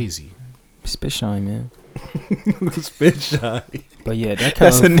Spitshine. crazy. Spitshine, man. Spitshine. But yeah, that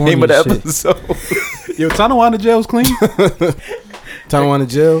That's the name of the California shit. Yo, episode. Tonawanda jail's clean? Tonawanda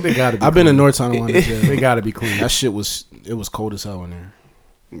jail. They gotta be I've been to clean. North Tonawanda jail. They gotta be clean. That shit was cold as hell in there.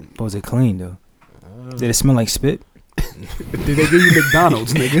 But was it clean though? Did it smell like spit? Did they give you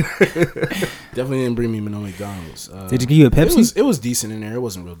McDonald's, nigga? Definitely didn't bring me no McDonald's. Did you give you a Pepsi? It was decent in there. It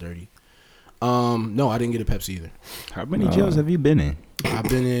wasn't real dirty. No, I didn't get a Pepsi either. How many jails have you been in? I've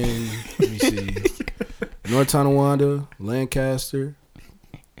been in, let me see, North Tonawanda, Lancaster,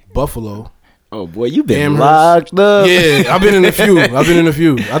 Buffalo. Oh boy, you been Amherst. locked up. Yeah, I've been in a few.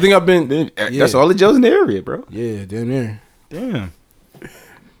 I think I've been. That's all the jails in the area, bro. Yeah, damn near. Damn.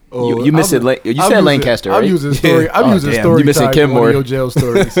 Oh, you missed it. You said Lancaster, right? I'm using story. Yeah. I'm Oh, using damn. story. You missing time Kenmore. on your jail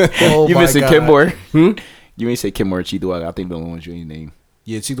stories. Oh, You my missing God. Kenmore? Hmm? You ain't say Kenmore or Cheetah. I think the only ones you ain't name.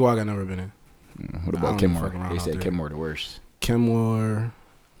 Yeah, Cheektowaga I never been in. What I about don't Kenmore? fuck around They out said there. Kenmore the worst. Kenmore,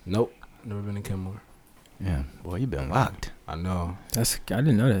 nope, never been in Kenmore. Yeah, boy, you been locked. I know. I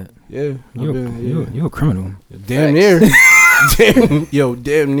didn't know that. Yeah, You a criminal. damn near.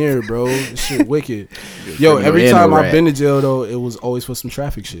 Damn near, bro. This shit wicked. Yo, every And a time I've rat. been to jail though, it was always for some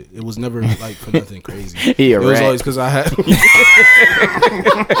traffic shit. It was never like for nothing crazy. He a It was rat. always because I had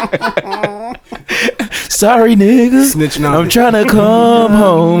Sorry, niggas. snitching out. I'm trying to come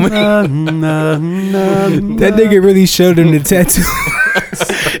home. That nigga really showed him the tattoo.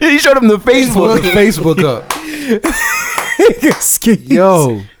 He showed him the Facebook. Facebook up. Skeese.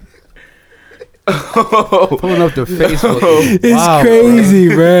 Yo. Pulling up the Facebook. It's Wow, crazy,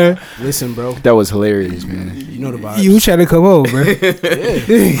 bro. Listen, bro. That was hilarious, man. You know the vibes. You trying to come home, bro? Fuck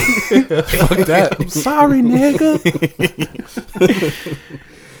that. I'm sorry, nigga.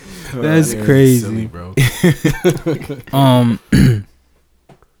 That's Yeah, crazy, silly, bro.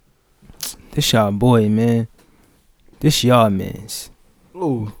 This y'all boy, man. This y'all man's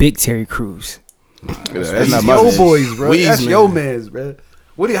Ooh, Big Terry Crews. That's not my Yo business. boys, bro. Weeze, That's man. your man's, bro.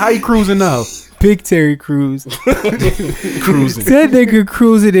 How you cruising now? Big Terry Crews. cruising. That nigga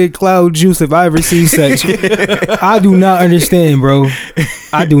cruising in cloud juice if I ever see such. I do not understand, bro.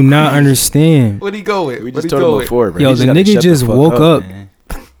 I do not understand. Where'd he go with? We just told him before, bro. Yo, You the gotta nigga shut just fuck woke up. man.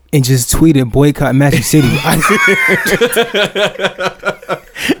 And just tweeted boycott Magic City.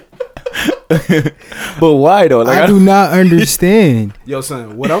 But why though? Like, I do not understand. Yo,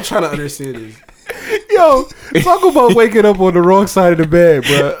 son, what I'm trying to understand is Yo, talk about waking up on the wrong side of the bed,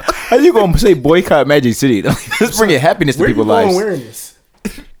 bro. how you gonna say boycott Magic City? Let's bring happiness to where you people's going lives. wearing this?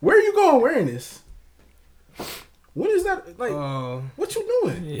 Where are you going wearing this? What is that? Like, what you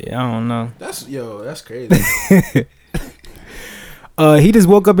doing? Yeah, I don't know. That's crazy. He just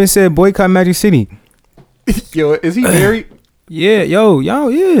woke up and said boycott Magic City. Yo, is he married? Yeah,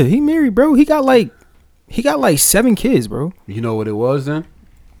 yeah, he married, bro. He got like 7 kids, bro. You know what it was then?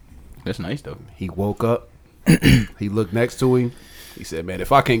 That's nice though. He woke up. He looked next to him. He said, "Man,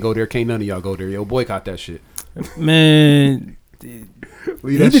 if I can't go there, can't none of y'all go there. Yo, boycott that shit." Man, Leave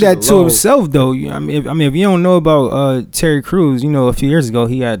he did shit that to alone. himself though. I mean, if you don't know about Terry Crews, you know, a few years ago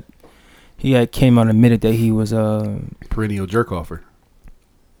he had came out and admitted that he was Perennial jerk offer.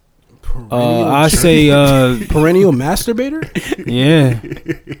 I say Perennial masturbator? yeah,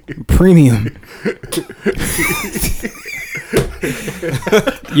 premium.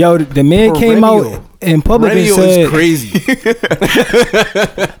 Yo, the man came out in public and Perennial said, is crazy.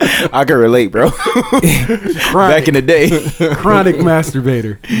 I can relate, bro. Back in the day. Chronic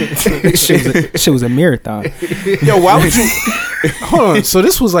masturbator. shit was a marathon. Yo, why would you? Hold on. So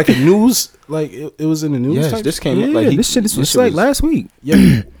this was like a news, like it was in the news. Yes, type this shit? came Yeah, up like this was like last week.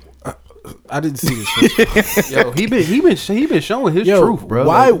 Yeah. I didn't see this. Yo, he been showing his Yo, truth, bro.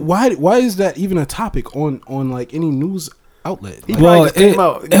 why is that even a topic on like any news outlet? He Like, probably Well, just came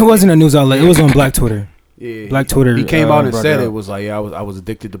out. it wasn't a news outlet. It was on Black Twitter. Yeah, Black Twitter, He came out and brought said it it up. was like, yeah, I was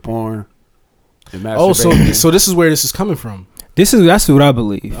addicted to porn. And oh, masturbating. so this is where this is coming from. That's what I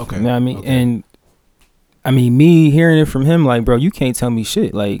believe. Okay, You know what I mean? okay. And I mean, me hearing it from him, like, bro, you can't tell me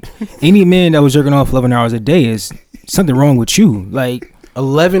shit. Like, any man that was jerking off 11 hours a day is something wrong with you. Like,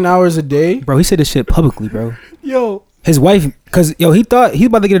 11 hours a day. bro, he said this shit publicly, bro. Yo, his wife, cause he thought he was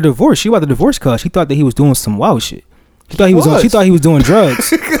about to get a divorce. She about to divorce cause he thought that he was doing some wild shit. She thought he was doing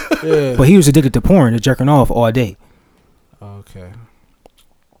drugs. Yeah. But he was addicted to porn and jerking off all day. Okay.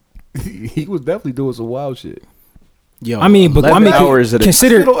 He was definitely doing some wild shit. Yo, You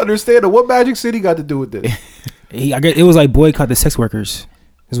consider. don't understand what Magic City got to do with this. I guess it was like boycott the sex workers.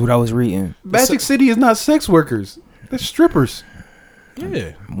 Is what I was reading. Magic City is not sex workers. They're strippers.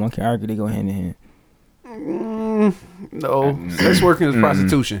 Yeah. One can argue they go hand in hand. No, sex working is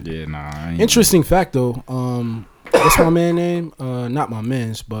prostitution. Yeah, nah. Interesting fact though. What's my man name? Not my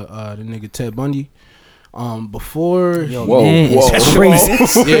man's, but the nigga Ted Bundy. Before That's crazy.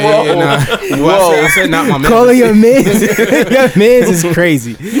 I said not my man. Calling your man's your man's is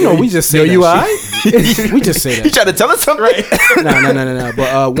crazy. You know, we just say you that. We just say that. You trying to tell us something? Right? No.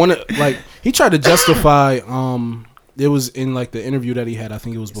 But he tried to justify. It was in like the interview that he had. I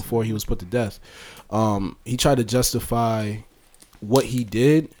think it was before he was put to death. He tried to justify what he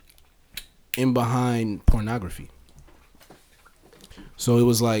did in behind pornography. So it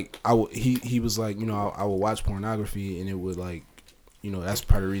was like he was like, you know, I would watch pornography and it would like, you know, that's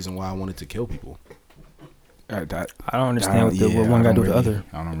part of the reason why I wanted to kill people. I don't understand what one got to do with the other.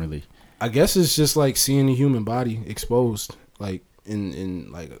 I don't really. I guess it's just like seeing the human body exposed, like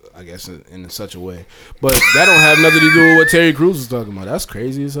in like I guess in such a way. But that don't have nothing to do with what Terry Crews was talking about. That's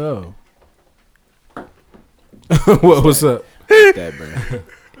crazy as hell. What's up? That, bro.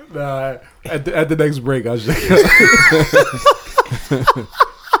 Nah, at the next break, I'll check.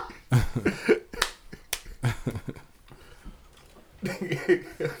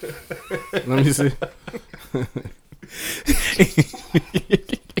 Let me see.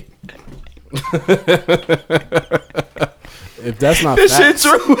 If that's not This facts,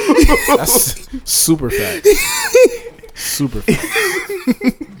 shit true. that's super fact. Super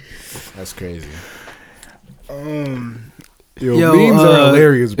fact. That's crazy. Yo, memes are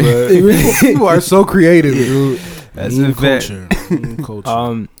hilarious, bro. People are so creative, dude. That's Meme a fact. culture. Meme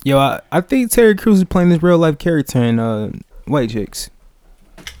culture. I think Terry Crews is playing this real life character in White Chicks.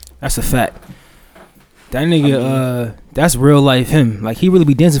 That's a fact. That nigga, that's real life him. Like he really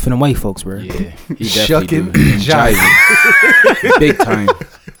be dancing for them white folks, bro. Yeah, he Shucking, definitely do. jiving. Big time.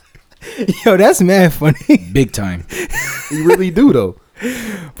 Yo, that's mad funny. Big time. You really do though.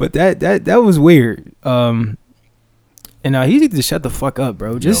 But that was weird. And he need to shut the fuck up,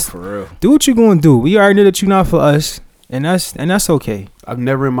 bro. Just for real. do what you gonna do. We already know that you not for us, and that's okay. I've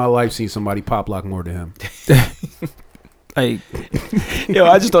never in my life seen somebody pop lock more than him. Like, Yo,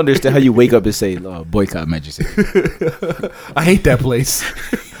 I just don't understand how you wake up and say boycott Magic City. I hate that place.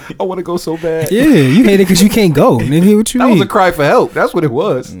 I want to go so bad. yeah, you hate it because you can't go. Nigga, what you That mean? was a cry for help. That's what it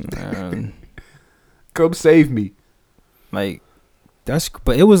was. Come save me. Like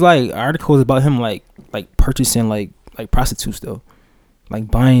but it was like articles about him like purchasing like prostitutes though, like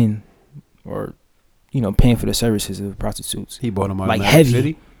buying or paying for the services of prostitutes. He bought them out Like of heavy.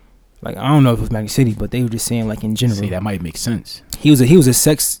 City. Like I don't know if it was Magic City, but they were just saying like in general. See, that might make sense. He was a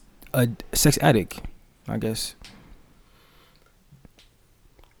sex addict, I guess.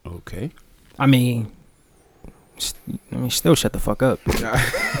 Okay. I mean, still shut the fuck up.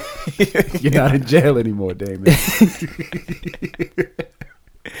 You're not in jail anymore, Damon.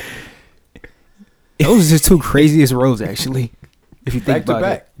 Those are the two craziest roles, actually. If you think Back to about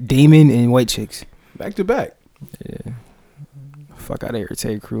back. it, Damon and White Chicks. Back to back. Yeah. Fuck out of here,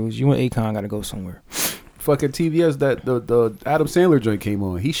 Terry Crews. You and Akon gotta go somewhere. Fucking TBS, that the Adam Sandler joint came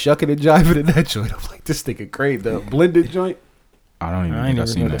on. He shucking and jiving in that joint. I'm like, this nigga crazy. The blended joint I don't even I ain't think never I've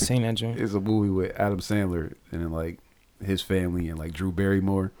seen heard of that. saying that joint. is a movie with Adam Sandler and then like his family and like Drew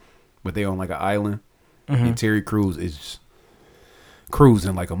Barrymore, but they on like an island. Mm-hmm. And Terry Crews is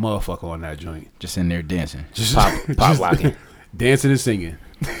cruising like a motherfucker on that joint. Just in there dancing. Just Pop locking. dancing and singing.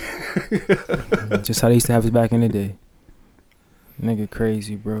 Just how they used to have us back in the day. Nigga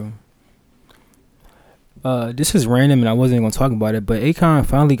crazy, bro. This is random and I wasn't gonna talk about it, but Akon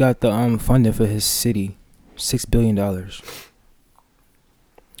finally got the funding for his city. $6 billion.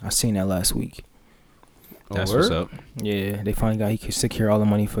 I seen that last week. That's Oh, what's word? up. Yeah, they finally got he could secure all the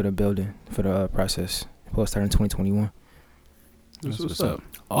money for the building, for the process. Supposed to start in 2021. That's what's up.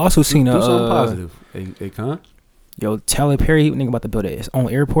 Also seen Do something a positive. Akon. yo, Tyler Perry nigga about to build his own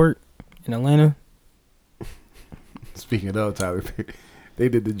airport in Atlanta. Speaking of Tyler Perry, they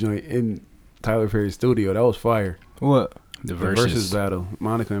did the joint in Tyler Perry's studio. That was fire. What? The The versus battle.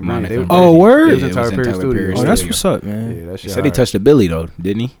 Monica and Brandy. Monica and They- Oh, word? It was in Yeah, Tyler Perry's studio. Oh, that's what's up, man. Yeah, that They shit. said he touched the Billy though,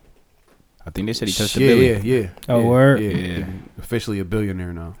 didn't he? I think they said he touched the Billy. Yeah. Oh, yeah, word? Yeah. Yeah. Officially a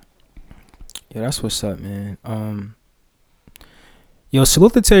billionaire now. Yeah, that's what's up, man. Yo,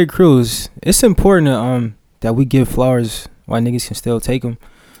 salute to Terry Crews. It's important to that we give flowers, why niggas can still take them.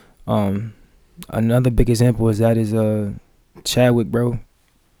 Another big example is Chadwick, bro.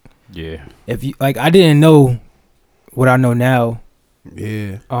 Yeah. If you like, I didn't know what I know now.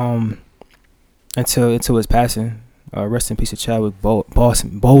 Yeah. Until his passing. Rest in peace to Chadwick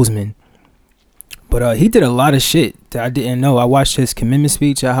Boseman. But he did a lot of shit that I didn't know. I watched his commencement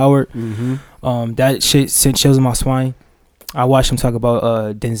speech at Howard. Mm-hmm. That shit sent chills in my spine. I watched him talk about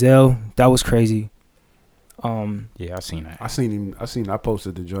Denzel. That was crazy. Yeah, I seen that. I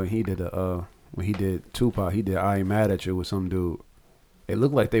posted the joint. He did when he did Tupac, he did I Ain't Mad at You with some dude. It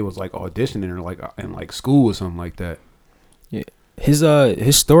looked like they was like auditioning or like in like school or something like that. Yeah.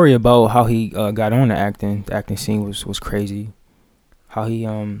 His story about how he got on the acting scene was crazy. How he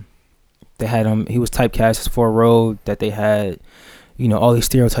they had he was typecast for a role that they had, all these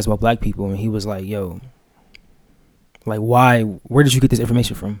stereotypes about black people, and he was like, yo, like, where did you get this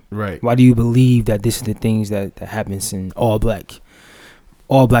information from? Right. Why do you believe that this is the things that happens in all black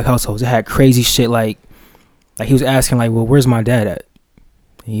households? It had crazy shit like he was asking like, well, where's my dad at?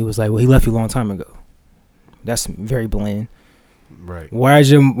 And he was like, well, he left you a long time ago. That's very bland. Right. Why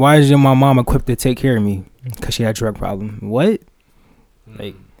is your my mom equipped to take care of me? Because she had a drug problem. What?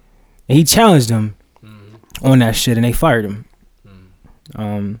 Like, and he challenged them on that shit, and they fired him.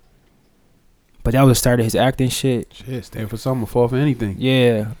 But that was the start of his acting shit. Shit, stand for something, fall for anything.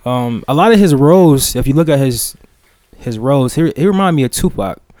 Yeah. A lot of his roles, if you look at his roles, he reminded me of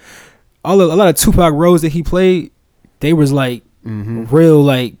Tupac. A lot of Tupac roles that he played, they was like real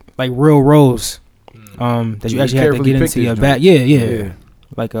like real roles. That you actually had to get into your back. Yeah.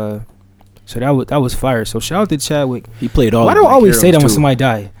 Like so that was fire. So shout out to Chadwick. He played all. Why do I always say that when somebody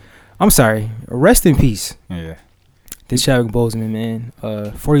die? I'm sorry. Rest in peace. Yeah. This Chadwick Boseman,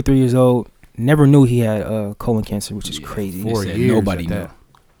 man. 43 years old. Never knew he had colon cancer, which is crazy. 4 years. Nobody knew.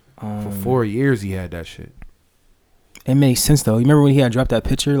 For 4 years he had that shit. It makes sense though. You remember when he had dropped that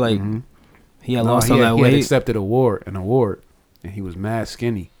picture? Like he had lost all that weight. He had accepted an award, and he was mad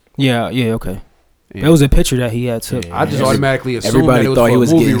skinny. Yeah. Okay. Yeah. That was a picture that he had took. Yeah. I just automatically assumed everybody that it was thought for he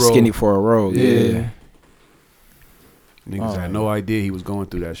was a movie getting role. skinny for a role. Yeah. Niggas had no idea he was going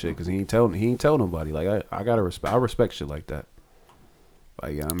through that shit because he ain't tell nobody. Like I respect shit like that.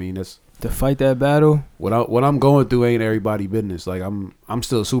 Like I mean, that's to fight that battle. What I'm going through ain't everybody business. Like I'm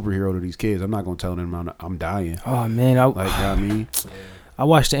still a superhero to these kids. I'm not gonna tell them I'm dying. Oh man, I mean, I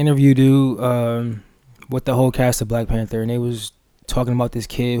watched the interview, dude, with the whole cast of Black Panther, and they was talking about this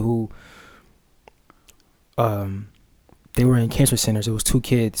kid who, they were in cancer centers. It was 2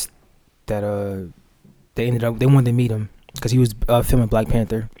 kids that they wanted to meet him because he was filming Black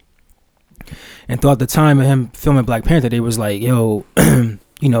Panther. And throughout the time of him filming Black Panther, they was like, yo,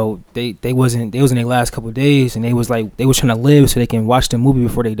 they was in their last couple of days, and they was trying to live so they can watch the movie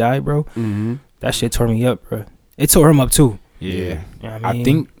before they die, bro. Mm-hmm. That shit tore me up, bro. It tore him up too. Yeah. You know what I mean?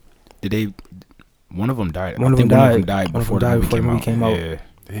 I think one of them died. One of them died before the movie came out. Yeah.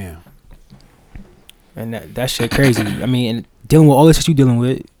 Damn. And that shit crazy. I mean, and dealing with all this shit you dealing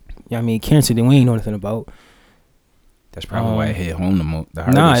with, I mean, cancer that we ain't know nothing about. That's probably why it hit home the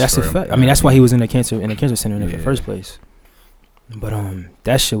hardest. Nah, that's a fact. I mean, that's why he was in the cancer center in the first place. But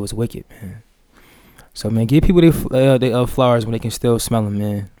that shit was wicked, man. So man, give people they flowers when they can still smell them,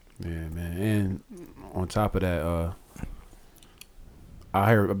 man. Yeah, man. And on top of that,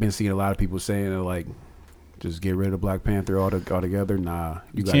 I've been seeing a lot of people saying that like, just get rid of Black Panther altogether. Nah,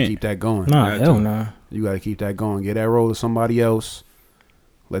 you gotta keep that going. Nah, hell nah. You gotta keep that going. Get that role to somebody else.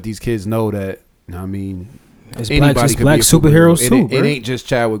 Let these kids know that. I mean, it's black superheroes too. It ain't just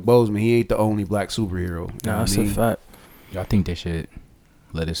Chadwick Boseman. He ain't the only black superhero. Nah, that's a fact. I think they should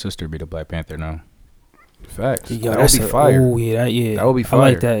let his sister be the Black Panther now. Facts. Yo, that would be fire. Oh yeah, that would be fire. I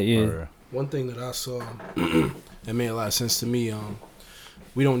like that. Yeah. One thing that I saw that made a lot of sense to me.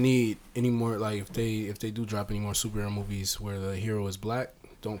 We don't need any more. Like if they do drop any more superhero movies where the hero is black,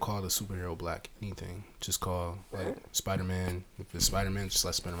 don't call the superhero black anything. Just call like Spider-Man. If it's Spider-Man, just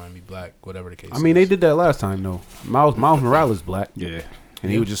let Spider-Man be black. Whatever the case. I mean, they did that last time though. Miles Morales black. Yeah.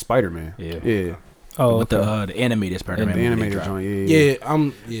 And he was just Spider-Man. Yeah. Yeah. Oh, with the animated Spider-Man. The animated joint. I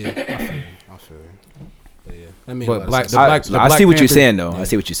feel you. But yeah, that made a lot of sense. I see what you're saying though. I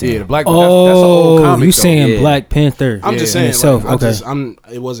see what you're saying. Yeah, the black. That's an old comic. You saying Black Panther? I'm just saying. Itself. Okay.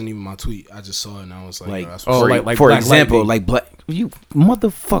 It wasn't even my tweet. I just saw it and I was like, for example, like Black. You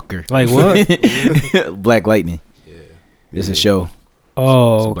motherfucker. Like what? Black Lightning. Yeah. It's a show.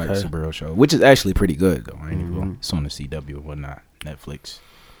 Oh, it's a black superhero show, which is actually pretty good though. I ain't even going. It's on the CW and whatnot, Netflix.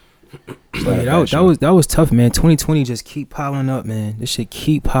 Yeah, that was tough, man. 2020 just keep piling up, man. This shit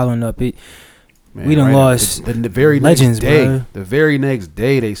keep piling up. Man, we done lost the very legends, next day. bro. The very next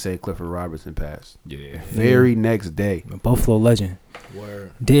day, they say Clifford Robinson passed. Yeah. Very next day. Buffalo legend.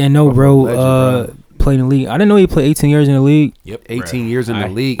 Word. Didn't know, bro. Buffalo legend, Played in the league. I didn't know he played 18 years in the league. Yep. 18 years in the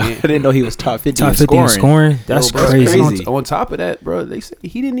league. I didn't know he was top 50 Top 50 in scoring. That's Bro, crazy. On top of that, bro, they say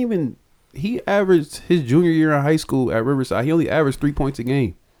he didn't even. He averaged his junior year in high school at Riverside. He only averaged 3 points a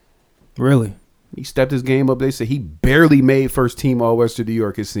game. Really? He stepped his game up. They said he barely made first team All Western New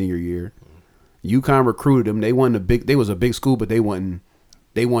York his senior year. UConn recruited him. They wasn't a big. They was a big school, but they wasn't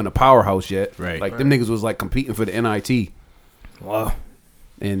a powerhouse yet. Right. Like them niggas was like competing for the NIT. Wow.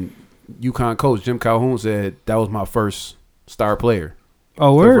 And UConn coach Jim Calhoun said that was my first star player.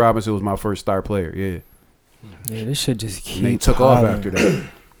 Oh, Cliff word? Robinson was my first star player. Yeah. Yeah, this shit just And they keep took off piling. after that.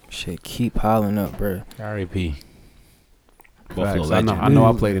 Shit keep piling up, bro. R.I.P. Buffalo Facts. I legend. know.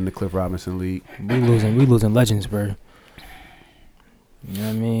 I played in the Cliff Robinson League. We losing legends, bro. You know what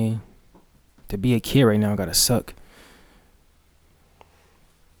I mean? To be a kid right now gotta suck.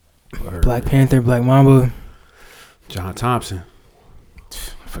 Black Panther, Black Mamba, John Thompson.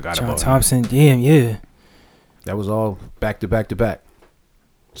 Forgot John about him. Thompson. Damn, yeah. That was all back to back to back.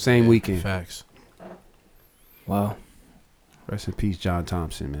 Same weekend. Facts. Wow. Rest in peace, John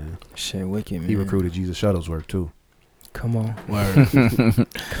Thompson, man. Shit, wicked, man. He recruited Jesus Shuttlesworth too. Come on. Word.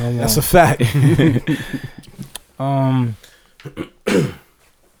 Come on. That's a fact.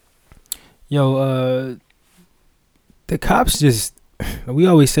 Yo, the cops just, we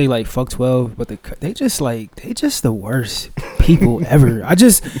always say like fuck 12, but they just the worst people ever.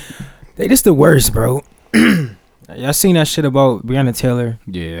 They just the worst, bro. Y'all seen that shit about Breonna Taylor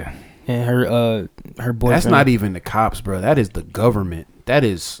Yeah. and her boyfriend? That's not even the cops, bro. That is the government. That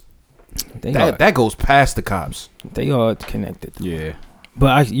is they that goes past the cops. they all connected. Yeah.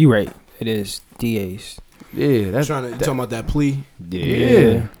 But you right, it is DAs. Yeah, that's You talking about that plea?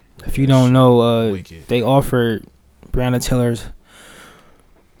 yeah. If you don't know, Wicked. they offered Breonna Taylor's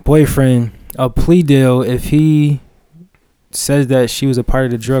boyfriend a plea deal if he says that she was a part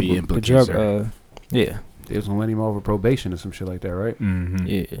of the drug. He implicates her. Yeah, They was gonna let him over probation or some shit like that, right? Mm-hmm.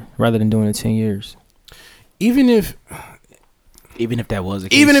 yeah. Rather than doing it 10 years. Even if that was the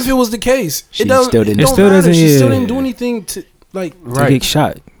case. Even if it was the case, She it doesn't. still didn't- It It don't still matter. doesn't, She still yeah. didn't do anything to like. To get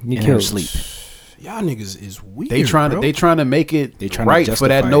shot, get in her killed. sleep. Y'all niggas is weird. They trying to make it They tryna right for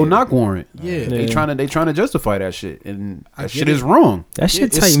that justify no it. knock warrant. Yeah. They trying to justify that shit, and I that get shit it. is wrong. That shit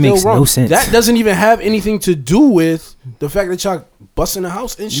It's type still makes wrong. no sense. That doesn't even have anything to do with the fact that y'all busting the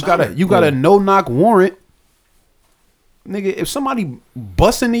house and You got a no knock warrant, nigga. If somebody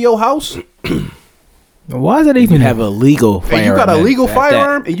busts into your house Why is that You even have a legal firearm. and you got a legal at that.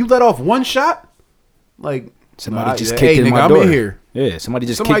 firearm and you let off one shot, like Somebody just hey, kicked in nigga, my I'm door. in here. Yeah, somebody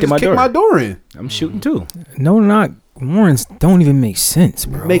just Somebody kicked in my just door. kicked my door in. I'm shooting too. no knock warrants don't even make sense,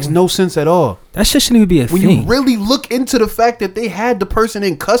 bro? Makes no sense at all. That shit shouldn't even be a When thing. you really look into the fact that they had the person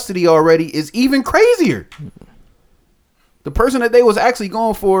in custody already is even crazier. The person that they was actually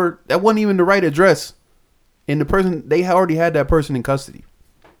going for, that wasn't even the right address. And the person, they already had that person in custody.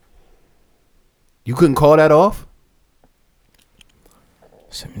 You couldn't call that off?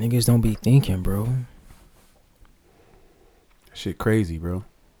 Some niggas don't be thinking, bro. Shit crazy, bro.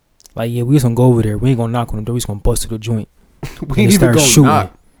 Like, yeah, we just gonna go over there. We ain't gonna knock on the door. We just gonna bust through the joint. We ain't even start gonna shooting.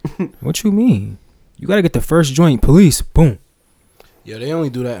 knock. What you mean? You gotta get the first joint. Police, boom. Yeah, they only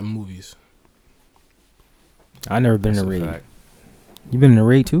do that in movies. I never been That's in a a raid. fact. You been in a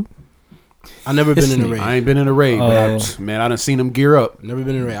raid too? I never been in a raid. I ain't been in a raid, but man, I done seen them gear up. Never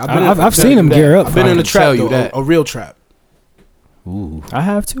been in a raid. I've seen them gear up. I've been in a I can tell trap, you though, that. a real trap. Ooh. I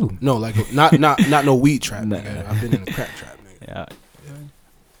have too. No, like not no weed trap. Nah. Nigga. I've been in a crack trap, nigga. Yeah.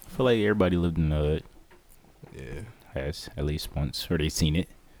 I feel like everybody lived in the hood. Yeah. Has at least once, or they seen it.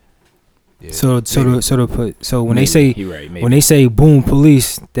 Yeah. So when Maybe. they say He right, maybe. when they say boom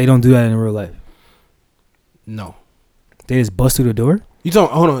police, they don't do that in real life. No. They just bust through the door. You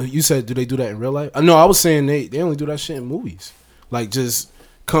don't hold on. You said do they do that in real life? No, I was saying they only do that shit in movies. Like just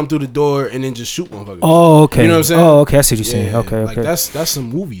come through the door and then just shoot motherfuckers. Oh, okay. You know what I'm saying? Oh, okay. I see what you're saying. Okay, Like okay. that's some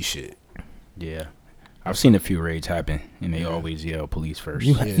movie shit. Yeah. I've seen a few raids happen, and they always yell police first.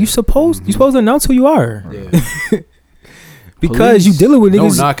 You Yeah. you supposed to announce who you are Yeah. because you dealing with No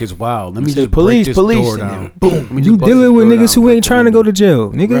niggas. knock is wild. Let me Say just police, break this police, door and down. then Boom. Let me You just bust dealing this with door niggas down, who ain't break the trying to go window. to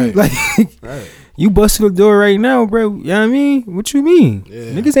jail, nigga. Right. Like Right. you bust through the door right now, bro. You know what I mean? What you mean? Yeah.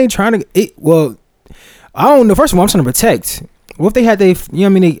 Niggas ain't trying to. Well, I don't know. First of all, I'm trying to protect. What if they had you know what I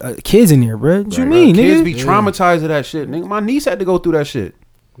mean? They, kids in there, bro. What you mean, Kids nigga? be traumatized of that shit. Nigga, my niece had to go through that shit.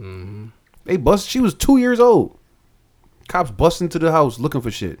 Mm-hmm. They bust. She was 2 years old. Cops bust into the house looking for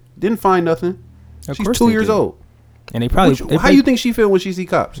shit. Didn't find nothing. Of She's course 2 they years do. old. And they probably How you think she feel when she see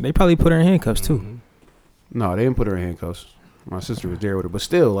cops? They probably put her in handcuffs too. No, they didn't put her in handcuffs. My sister was there with her, but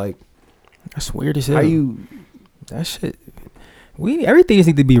still, like, That's weird as hell. how you? That shit. Everything just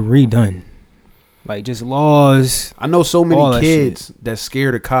need to be redone. Like just laws. I know so All many that kids that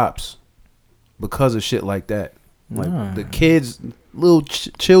scared of cops because of shit like that. Like Nah. the kids, little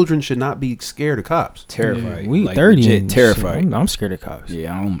children should not be scared of cops. Terrified. We Like, 30 legit and terrified. shit. I'm scared of cops.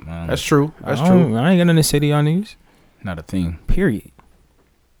 Yeah, I don't. That's true. That's I true. ain't got nothing to say to y'all niggas. Not a thing. Period.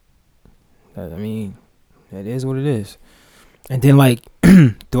 I mean, that is what it is. And then like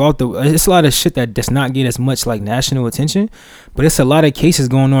throughout it's a lot of shit that does not get as much like national attention, but it's a lot of cases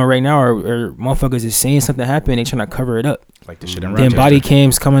going on right now, or motherfuckers is saying something happened, they trying to cover it up. Like the shit in Then Rochester. body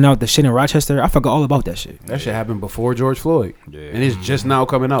cams coming out, the shit in Rochester. I forgot all about that shit. That shit happened before George Floyd, Yeah. and it's just now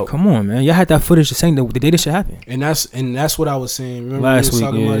coming out. Come on, man. Y'all had that footage the same the day this shit happened. And that's what I was saying. Remember Last we was week,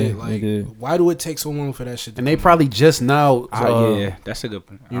 talking about yeah, it? Like, nigga. why do it take so long for that shit to And they come probably just now, Yeah, that's a good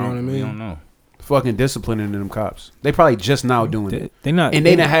point. You know what I mean? We don't know. fucking disciplining them cops. They probably just now doing it, They not. and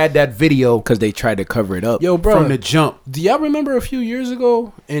they done had that video Because they tried to cover it up. Yo, bro, from the jump. do y'all remember a few years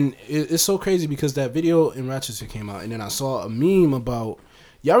ago? And it's so crazy because that video in Rochester came out, and then I saw a meme about.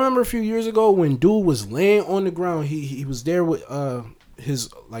 Y'all remember a few years ago when dude was laying on the ground? He was there with his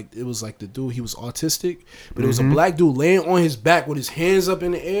like it was like the dude, he was autistic, but it was a black dude laying on his back with his hands up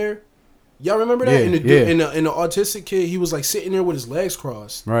in the air. Y'all remember that? Yeah, and, the, yeah. and the autistic kid, he was like sitting there with his legs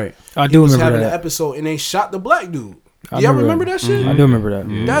crossed. Right. I He do was remember having that. an episode, and they shot the black dude. I Y'all remember that shit? I do remember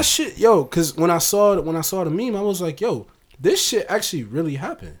that. That shit, yo, because when I saw the meme, I was like, yo, this shit actually really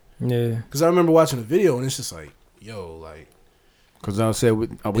happened. Yeah. Because I remember watching the video, and it's just like, yo, like. Because I said we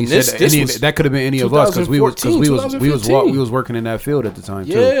And said this was that could have been any of us because we was 2014, working in that field at the time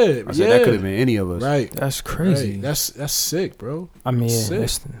too. Yeah, I said that could have been any of us. Right. That's crazy. Right. That's sick, bro. I mean, sick.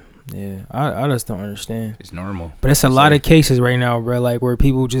 I just don't understand. It's normal. But it's a lot of cases right now, bro. Like where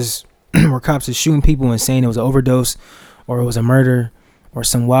people just, where cops are shooting people and saying it was an overdose, or it was a murder, or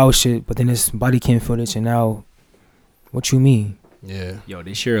some wild shit. But then it's body cam footage, and now, what you mean? Yeah. Yo,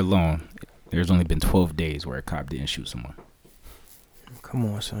 this year alone, there's only been 12 days where a cop didn't shoot someone. Come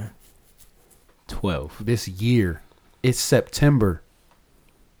on, son. 12. This year, it's September.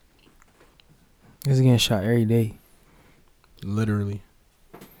 He's getting shot every day. Literally.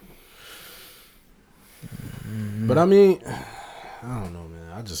 But I mean, I don't know,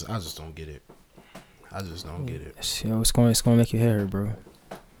 man. I just don't get it. I just don't get it. Yo, it's gonna make your head hurt, bro.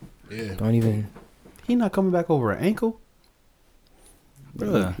 Yeah. Don't even. He not coming back over an ankle.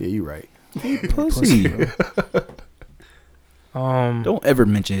 Bruh. Yeah, you right. Pussy. Don't. Don't ever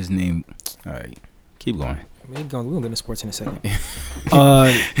mention his name. All right. Keep going. We're gonna get into sports in a second.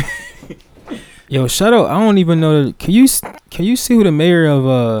 Yo, shout out. I don't even know. Can you see who the mayor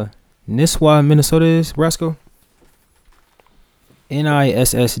of Nisswa, Minnesota is? Brasco.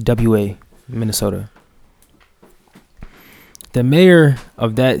 Nisswa, Minnesota. The mayor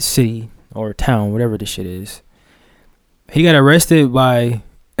of that city or town, whatever this shit is, he got arrested by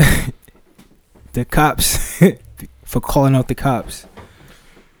the cops for calling out the cops.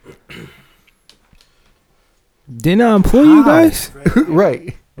 Didn't I employ you guys?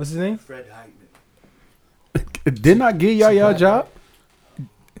 Right. What's his name? Didn't I give y'all job?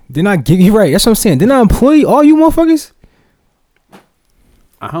 Didn't I give you right? That's what I'm saying. Didn't I employ all you motherfuckers?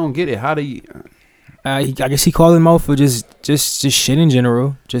 I don't get it. How do you? I guess he called them out for just shit in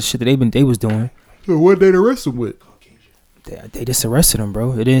general, just shit that they was doing. So what they arrest him with? They just arrested him,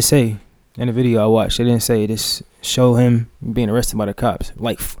 bro. It didn't say in the video I watched. It didn't say. It just show him being arrested by the cops.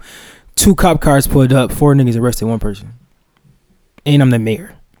 Like 2 cop cars pulled up, 4 niggas arrested 1 person, and I'm the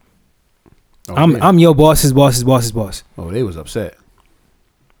mayor. Oh, I'm your boss's boss. Oh, they was upset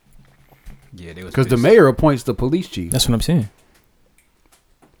Yeah, they was because the pissed. mayor appoints the police chief. That's what I'm saying.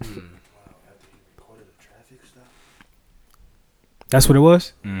 That's what it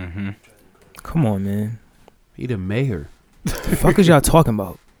was. Mm-hmm. Come on, man. He the mayor. The fuck is y'all talking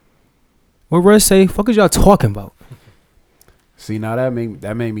about? What Russ say? Fuck is y'all talking about? See, now that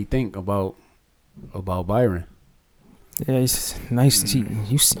made me think about Byron. Yeah, it's nice to see you.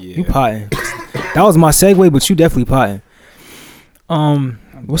 You Yeah. potting. That was my segue, but you definitely potting.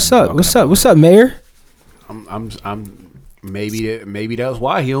 What's up? What's up, Mayor? I'm maybe that's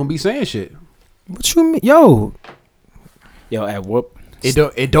why he don't be saying shit. What you mean, yo? Yo, at whoop.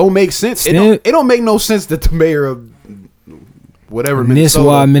 It don't make sense. Still- It don't make no sense that the mayor of whatever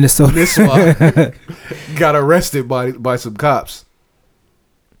Nisswa, Minnesota. Nisswa got arrested by some cops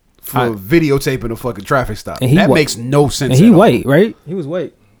for videotaping a fucking traffic stop. And he That white. makes no sense. And he at all. white, right? He was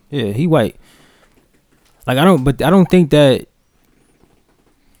white. Yeah, he white. Like I don't think that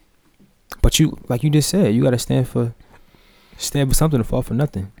But you, like you just said, you gotta stand for something and fall for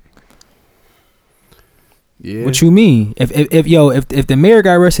nothing. Yeah. What you mean? If the mayor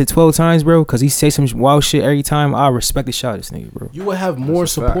got arrested 12 times, bro, because he say some wild shit every time, I respect the shot of this nigga, bro. You would have more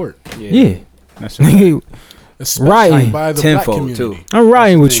support. Yeah. That's Nigga, Especially Right. by the black tenfold community. too. I'm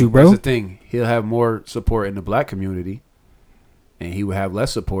riding with That's you, the bro. That's the thing. He'll have more support in the black community, and he would have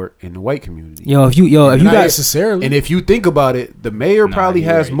less support in the white community. If you Not got necessarily. And if you think about it, the mayor Nah, probably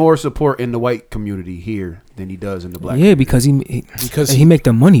you're has right. more support in the white community here than he does in the black. yeah, community. because he make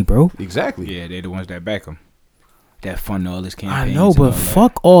the money, bro. Exactly. Yeah, they the ones that back him. That fund all this I campaigns. know, and all but that.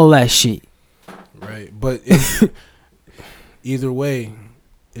 fuck all that shit. Right, but either way,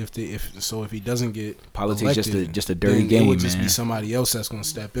 if he doesn't get Politics elected, just a dirty then game, it would just man. be somebody else that's gonna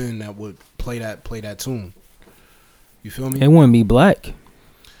step in that would play that tune. You feel me? It wouldn't be black.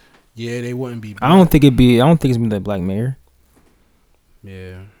 Yeah, they wouldn't be. I don't think it's gonna be that black mayor.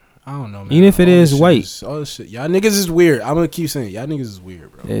 Yeah, I don't know, man. Even if it All is this shit white. all this shit. Y'all niggas is weird. I'm gonna keep saying y'all niggas is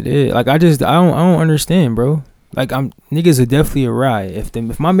weird, bro. It is. Like I don't understand, bro. Like niggas are definitely a riot.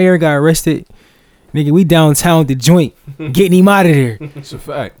 If my mayor got arrested, nigga, we downtown the joint, getting him out of there, It's a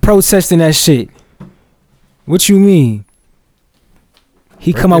fact. protesting that shit. What you mean?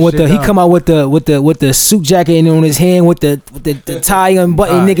 He Break come out that with shit down. with the suit jacket on his hand with the tie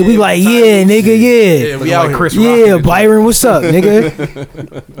unbuttoned, nigga. We Yeah, like, tie yeah, loose. nigga, yeah. We out here. Chris Rock Yeah, and Byron, what's up,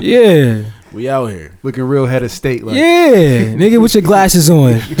 nigga? Yeah. We out here. looking real head of state. Like, Yeah, nigga, with your glasses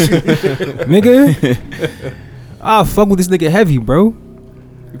on, nigga. I'll fuck with this nigga heavy, bro.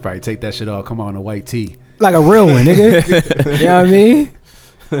 you probably take that shit off. Come on, a white tee. Like a real one, nigga. You know what I mean?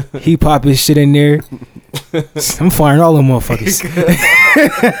 He pop his shit in there. I'm firing all them motherfuckers.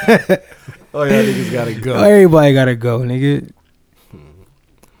 Oh yeah, niggas gotta go. Everybody gotta go, nigga.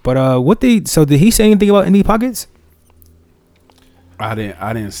 But did he say anything about any pockets? I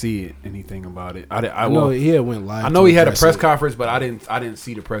didn't see anything about it. I know he had went live. I know to he had a address press it. conference, but I didn't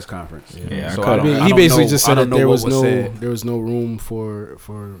see the press conference. Yeah, so I don't- mean, I He don't basically know- just I said don't that know what was said. there was no room for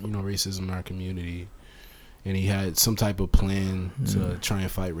racism in our community, and he had some type of plan to try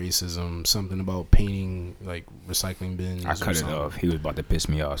and fight racism. Something about painting like recycling bins. I or cut it something. off. He was about to piss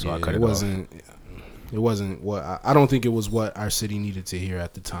me off, so I Yeah, cut it it off. It wasn't what I don't think it was what our city needed to hear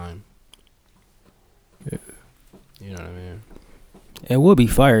at the time. Yeah. You know what I mean? It would be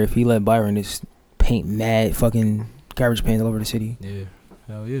fire if he let Byron just paint mad fucking garbage cans all over the city. Yeah.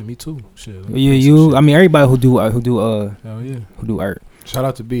 Hell yeah, me too. Shit. let me Yeah, paint some you. shit. I mean, everybody who do Hell yeah. art. Shout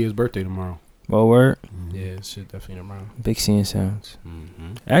out to B, his birthday tomorrow. Well, word. Yeah, shit definitely around. Big seeing sounds.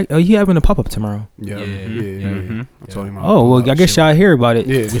 Mm-hmm. Oh, you having a pop up tomorrow? Yeah, Yeah. yeah. Mhm. I told him. Oh well, I guess y'all hear about it.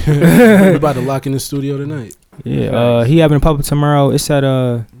 Yeah. We about to lock in the studio tonight. Yeah. He having a pop up tomorrow. It's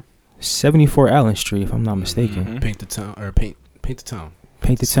at 74 Allen Street, if I'm not mistaken. Mhm. Paint the town or paint the town.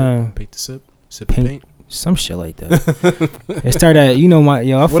 Paint the Sip, town. Paint the sip. Sip Paint. the paint. Some shit like that. It started at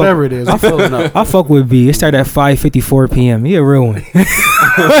I fuck, Whatever it is, I'm filling up. I fuck with B. It started at 5:54 p.m. He a real one.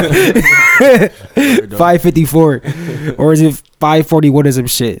 5:54, or is it 5:40? What is some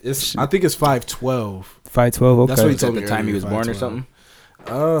shit? I think it's 5:12. 5:12. Okay. That's what he Is that told me the time he earlier, was born or 5:12. something?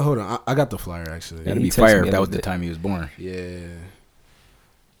 Hold on. I got the flyer actually. That'd he be texted fire me if that the was other the day. time he was born. Yeah.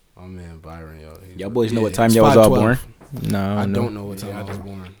 My man Byron, yo. Y'all boys know what time it's y'all was all 5:12. born? No, I no. don't know what time I was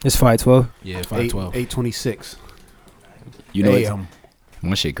born. It's 5:12. Yeah, 5:12. 8:26. You know Damn.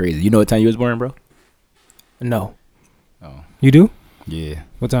 one shit crazy. You know what time you was born, bro? No. Oh, You do? yeah.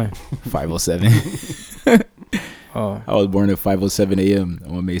 What time? 5:07. Oh, I was born at 5:07 a.m.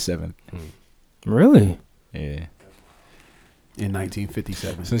 on May 7th. really? Yeah. In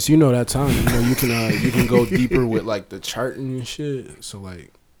 1957. Since you know that time, you can go deeper with like the charting and shit. So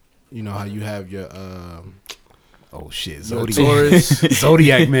like, you know how you have your Oh shit, your Zodiac. Taurus,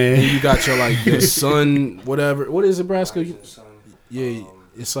 Zodiac and man. you got your like your sun, whatever. What is Nebraska? Yeah,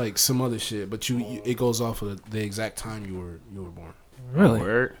 it's like some other shit, but it goes off of the exact time you were born. Really?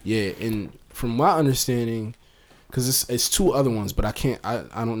 Word. Yeah, and from my understanding, because it's two other ones, but I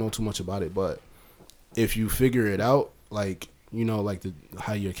don't know too much about it. But if you figure it out, like like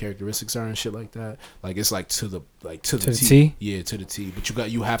how your characteristics are and shit like that, like it's like to the T? Yeah, to the T. But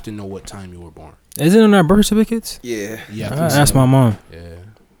you have to know what time you were born. Is it on our birth certificates? Yeah. Yeah, I I think so. asked my mom. Yeah,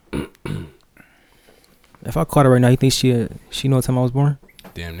 If I called her right now, you think she know what time I was born?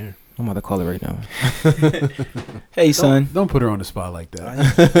 damn near. I'm about to call her right now. Hey, son. Don't put her on the spot like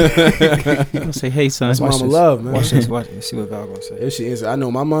that. You gonna say, hey, son. That's Watch mama this. love, man. Watch this. Watch this. See what Val gonna say. If she answer, I know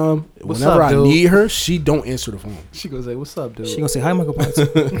my mom. What's Whenever up, I dude? need her, she don't answer the phone. She gonna say, "What's up, dude?" She gonna say hi, Michael Potts.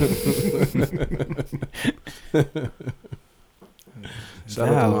 Shout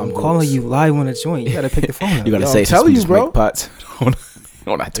out to Val, Mom I'm Goats. calling you live on the joint. You gotta pick the phone up. You gotta Yo, say, I'm telling you, bro. Pots.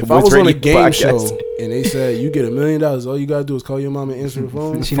 If I was on a game show and they said you get $1 million, all you gotta do is call your mom and answer the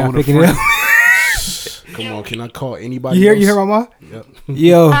phone. She not picking it up. Come on, can I call anybody? You else? hear my mom? Yep.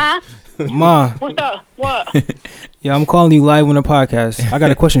 Yo, Huh? ma. What's up? What? Yo, I'm calling you live on the podcast. I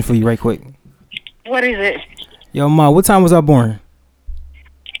got a question for you, right quick. What is it? Yo, ma, what time was I born?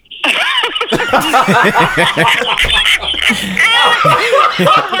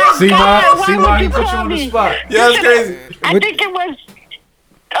 See God, why? why See would why you he put you call on the me? spot? Yeah, that's crazy. I think it was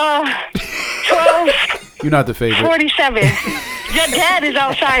 12:47. You're not the favorite. Your dad is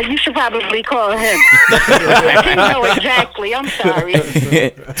outside. You should probably call him. I know exactly. I'm sorry.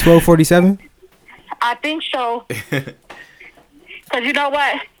 12:47. I think so. Because you know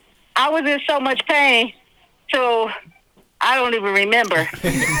what? I was in so much pain, so I don't even remember.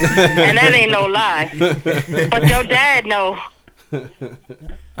 And that ain't no lie. But your dad know. All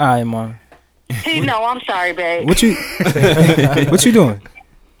right, ma. He know. I'm sorry, babe. What you doing?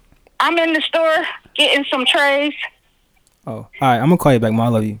 I'm in the store getting some trays. Oh, all right. I'm gonna call you back, ma. I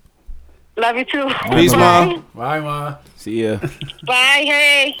love you. Love you too. Peace, Bye. Ma. Bye, ma. See ya. Bye.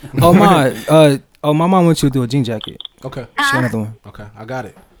 Hey. Oh, ma. My mom wants you to do a jean jacket. Okay. She got another one. Okay, I got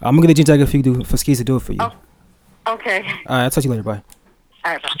it. I'm gonna get a jean jacket for Skeese to do it for you. Oh. Okay. All right, I'll talk to you later. Bye.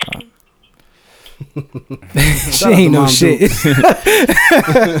 All right. Bye. She ain't no shit. That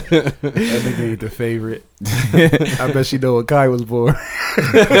nigga ain't the favorite. I bet she know when Kai was born.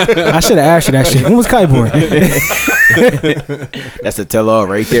 I should have asked you that shit. When was Kai born? That's a tell all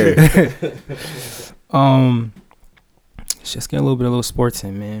right there. Let's just get a little sports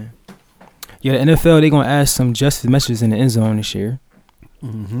in, man. Yeah, the NFL, they gonna add some justice messages in the end zone this year.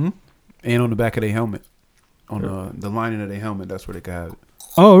 Mm-hmm. And on the back of their helmet, on the lining of their helmet, that's where they can have it.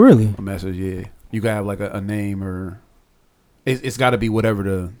 Oh, really? A message. Yeah, you gotta have like a name, or it's got to be whatever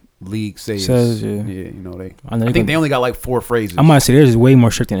the league says. Yeah. You know I I know think they only got like 4 phrases. I might say they're just way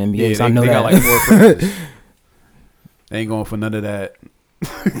more strict than NBA. Yeah, I know they that. got like 4 phrases. They ain't going for none of that.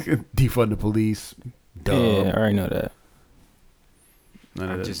 Defund the police. Duh. Yeah, I already know that. None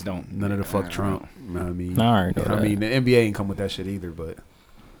of I the, just don't. None of the fuck I Trump. You know what I mean? Nah, I already know that. I mean, the NBA ain't come with that shit either, but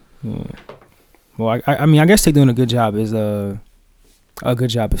Yeah. Well, I mean, I guess they're doing a good job. Is a good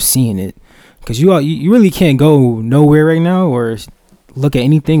job of seeing it, because you really can't go nowhere right now or look at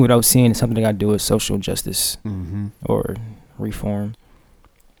anything without seeing something that got to do with social justice or reform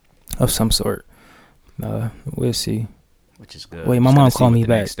of some sort. We'll see. Which is good. Wait, my Just mom gotta see called what me the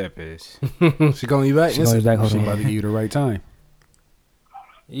back. next step is. She calling you back? She calling me back. Hold she on. about to give you the right time.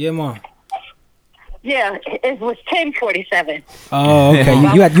 Yeah, mom. Yeah, it was 10:47. Oh, okay.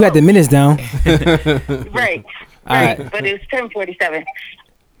 You had the minutes down. Right. All right. But it was 10:47.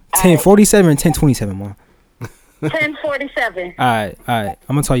 10:47 and 10:27, mom. 10:47. All right.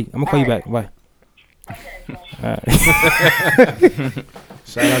 I'm gonna call you back. Bye. All right.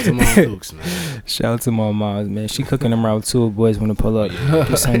 Shout out to Mom Dukes, man. Shout out to my mom, man. She cooking them around 2 boys when they pull up.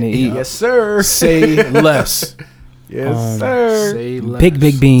 Get something to eat. Yes, sir. Say less. Yes, sir. Say less.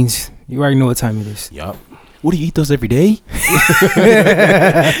 Big beans. You already know what time it is. Yup. What do you eat those every day?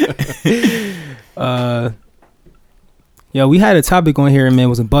 Yo, we had a topic on here, man. It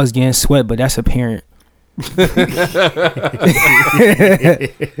was a bus getting sweat, but that's apparent.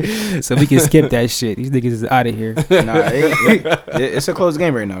 So we can skip that shit. These niggas is out of here. Nah, it's a close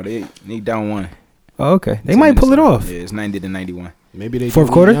game right now. They down 1. Oh, okay. They might pull it off. Yeah, it's 90-91. Maybe they Fourth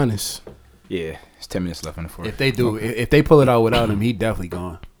don't quarter? need Giannis. Yeah, it's 10 minutes left in the fourth. If they do, if they pull it out without him, he definitely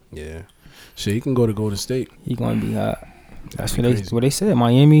gone. Yeah. Shit, he can go to Golden State. He gonna be hot. That's That'd be what they said.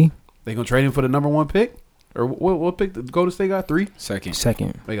 Miami They gonna trade him for the number 1 pick, or what pick? The Golden State got 3. Second.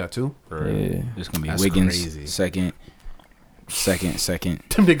 They got 2. Yeah. It's gonna be That's Wiggins. crazy. Second.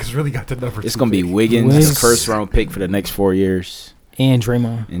 Them niggas really got the number. It's 2 gonna be pick. Wiggins, first round pick for the next 4 years. And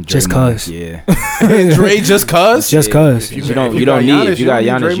Draymond. And Just Draymond, cause. Yeah. Dre just cuz? Just cause. If You don't need Giannis, if you got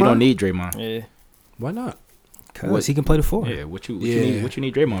Giannis, you Draymond? don't need Draymond. Yeah. Why not? Cause he can play the 4. Yeah, what you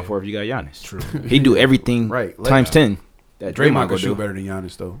need Draymond for if you got Giannis? True. He do everything Right. times 10 that Draymond Draymond can go shoot do. better than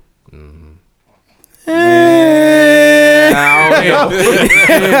Giannis though. I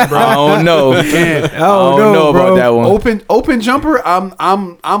don't know. I don't know about that one. Open jumper.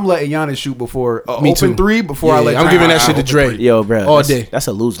 I'm letting Giannis shoot before Me open too. 3 before I Yeah, let. I'm giving that Draymond shit to open Dre. 3. Yo, bro, All day. That's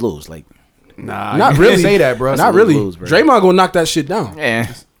a lose. Like, Nah, Not you really. can't say that, bro. Not really. lose, bro. Draymond gonna knock that shit down. I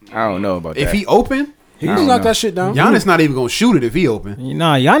don't know about that. If he open, He I gonna don't knock know. that shit down. Giannis not even gonna shoot it if he open.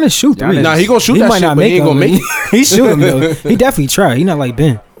 Nah, Giannis shoot 3. Giannis- Nah, he gonna shoot that shit, but he ain't gonna make it. He shoot him though. He definitely try. He not like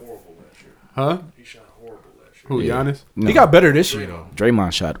Ben. Huh? Who? Giannis? No. He got better this year though.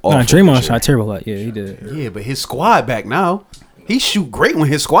 Draymond shot Nah, awful. Draymond shot terrible. Like, yeah, he did. Yeah, but his squad back now. He shoot great when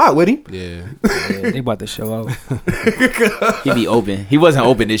his squad with him. Yeah. Yeah, they about to show out. He be open. He wasn't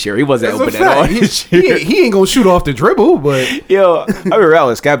open this year. He wasn't That's a open at all fact. this year. He ain't gonna shoot off the dribble, but Yo, I remember I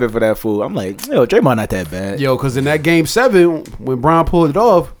was capping for that fool. I'm like, yo, Draymond not that bad. yo, because in that game 7 when Bron pulled it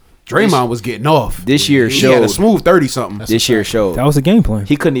off, Draymond was getting off. This year He had a showed. smooth 30 something. This year showed. That was the game plan.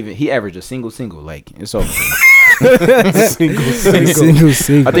 He couldn't even. He averaged a single. Like it's over. Single.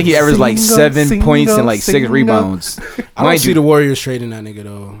 I think he averaged like 7 points and like 6 single. rebounds. I don't see the Warriors trading that nigga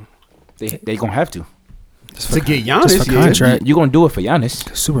though. They gonna have to. To get Just Giannis, for yeah. contract. You gonna do it for Giannis?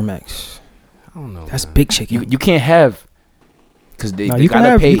 Supermax. I don't know. That's man. big chicken. You can't have because they, No, they you can gotta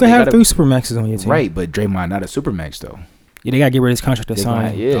have pay. you can they have gotta- 3 supermaxes on your team. right, but Draymond not a supermax though. Yeah, they gotta get rid of his contract to They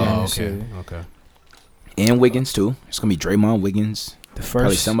sign. gonna- yeah. Oh, shit. okay. And Wiggins too. It's gonna be Draymond, Wiggins, The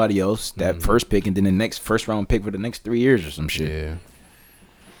probably first. somebody else. That first pick and then the next first round pick for the next 3 years or some shit. Yeah.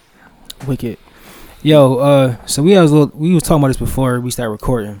 Wicked. Yo, so we was talking about this before we started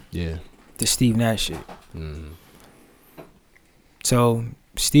recording. Yeah. The Steve Nash shit. Mm. So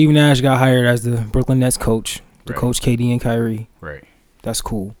Steve Nash got hired as the Brooklyn Nets coach to Right. coach KD and Kyrie. Right. That's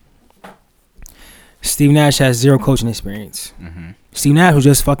cool. Steve Nash has 0 coaching experience. Mm-hmm. Steve Nash was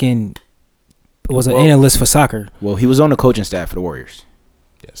just fucking was an analyst for soccer. Well, he was on the coaching staff for the Warriors.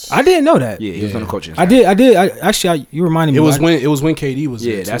 Yes. I didn't know that. Yeah, he was Yeah. on the coaching I staff. did. Actually, you reminded me. It was I- when KD was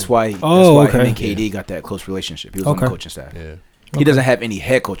Yeah, there, that's too. why. Oh, that's why him okay. and KD got that close relationship. He was on the Okay. coaching staff. Yeah. He doesn't have any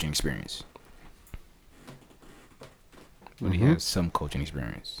head coaching experience. But he has some coaching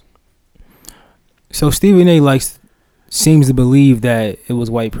experience. So Stephen A. seems to believe that it was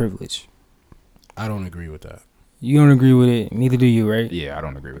white privilege. I don't agree with that. You don't agree with it. Neither do you, right? Yeah, I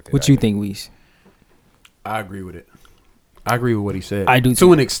don't agree with that. What you think, Weiss? I agree with it. I agree with what he said. I do to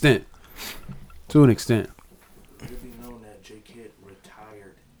too. an extent. To an extent. It be known that J. Kidd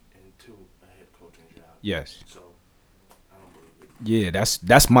retired into a head coaching job. Yes. So I don't believe it. Yeah,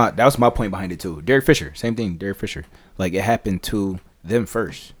 that was my point behind it too. Derek Fisher, same thing. Derek Fisher, like it happened to them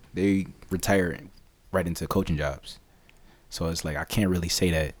first. They retired right into coaching jobs. So it's like I can't really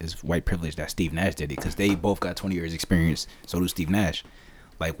say that it's white privilege that Steve Nash did it because they both got 20 years experience. So do Steve Nash.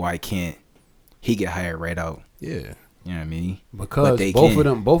 Like why can't he get hired right out? Yeah. You know what I mean? Because they both can.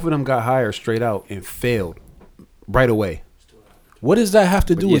 of them got hired straight out and failed right away. What does that have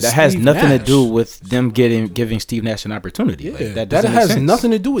to do Yeah, with that has Steve nothing to Nash? do with them giving Steve Nash an opportunity. Yeah, Like, that doesn't make has sense. nothing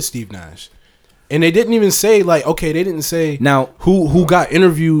to do with Steve Nash. And they didn't even say they didn't say Now, who got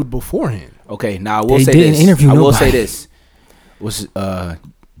interviewed beforehand. okay, now I will They say didn't this. interview I will nobody. say this. Was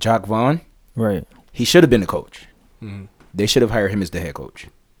Jock Vaughn? Right. He should have been the coach. Mhm. They should have hired him as the head coach,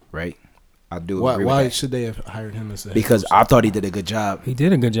 right? I do agree Why with that. should they have hired him as the head Because coach? I thought he did a good job. He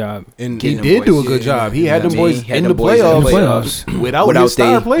did a good job. And Getting He them did do a boys, good yeah. job. He You had know them what I mean? boys He had in them the boys in the playoffs without Without his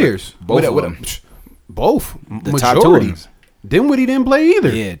star they- players. both of them. Both. The top two of Majority. them. Dinwiddie didn't play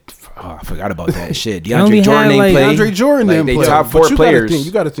either. Yeah, I forgot about that shit. only DeAndre Jordan had, ain't like, play. DeAndre Jordan like, didn't they play. top But 4 you players.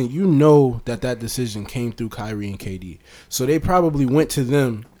 gotta think. You know that decision came through Kyrie and KD, so they probably went to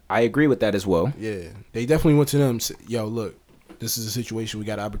them. I agree with that as well. Yeah, they definitely went to them. Yo, look, this is a situation. We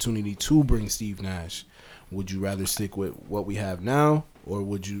got an opportunity to bring Steve Nash. Would you rather stick with what we have now, or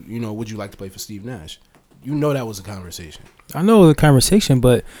would you like to play for Steve Nash? You know that was a conversation. I know it was a conversation,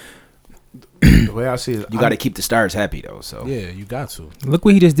 but The way I see it, You got to keep the stars happy though. So Yeah, you got to. look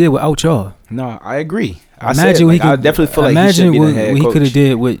what he just did without y'all. no, I agree. I Imagine said, what like, I definitely feel like he should imagine be what, the head what he coach. could have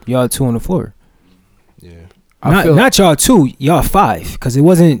did with y'all 2 on the floor. Yeah, Not y'all 2, y'all 5, because it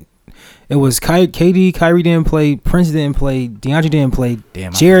wasn't. It was KD, Kyrie didn't play, Prince didn't play, DeAndre didn't play,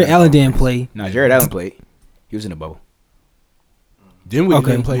 Damn, I Jared forgot Allen about didn't this. play. No, Jared Allen played. He was in the bubble. Dinwiddie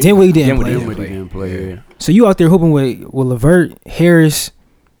Okay, didn't play. Dinwiddie didn't Dinwiddie play. didn't Dinwiddie didn't play. Yeah. So you out there hooping with LeVert, Harris.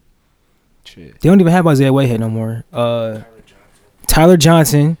 Shit. They don't even have Isaiah Whitehead no more. Tyler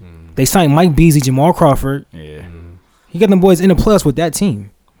Johnson. They signed Mike Beasley, Jamal Crawford. Yeah. He got them boys in the playoffs with that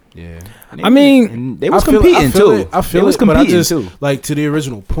team. Yeah. I mean, And they was I feel competing too. it. I feel they was it, but I competing just too. like to the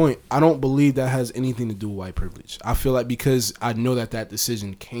original point. I don't believe that has anything to do with white privilege. I feel like because I know that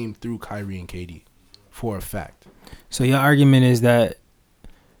decision came through Kyrie and KD for a fact. so your argument is that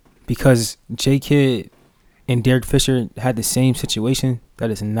because J. Kidd and Derek Fisher had the same situation,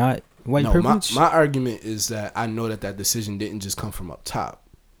 that it's not white No, privilege? my argument is that I know that decision didn't just come from up top,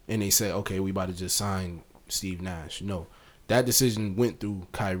 and they said, okay, we about to just sign Steve Nash. No, that decision went through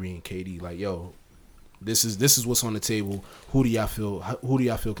Kyrie and KD. Like, yo, this is what's on the table. Who do y'all feel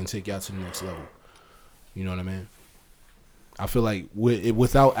can take y'all to the next level? You know what I mean? I feel like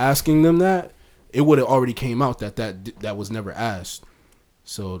without asking them that, it would have already came out that was never asked.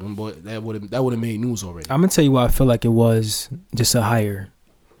 So them boy, that would have made news already. I'm gonna tell you why I feel like it was just a hire,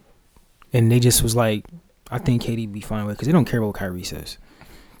 and they just was like, I think KD be fine with because they don't care what Kyrie says.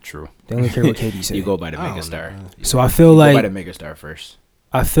 True. They only care what KD says. You go by the I don't megastar. know. So I feel Go by like the megastar first.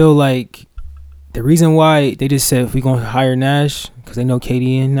 I feel like the reason why they just said if we gonna hire Nash because they know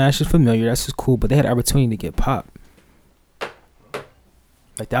KD and Nash is familiar, that's just cool. But they had an opportunity to get Pop.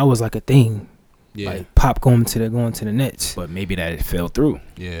 Like that was like a thing. Yeah, Like Pop going to the Nets. But maybe that fell through.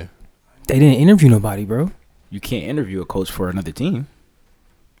 yeah. They didn't interview nobody, bro. You can't interview a coach for another team.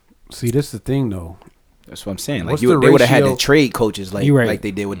 See, this is the thing though. That's what I'm saying. Like What's they the would have had to ratio- trade coaches You right. like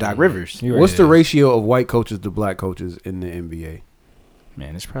they did with Doc Rivers. You're right. What's the ratio of white coaches to black coaches in the NBA?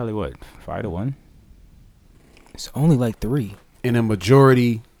 Man, it's probably what 5-1. It's only like 3. In a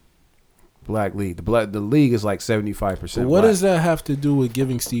majority black league, the league is like 75%. But what does that have to do with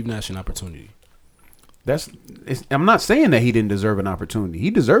giving Steve Nash an opportunity? I'm not saying that he didn't deserve an opportunity. He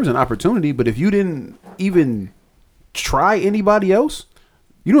deserves an opportunity, but if you didn't even try anybody else,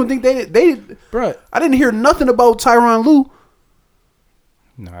 you don't think they Bruh, I didn't hear nothing about Tyronn Lue.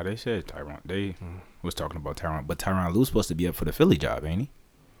 Nah, they said Tyronn. They was talking about Tyronn, but Tyronn Lue's supposed to be up for the Philly job, ain't he?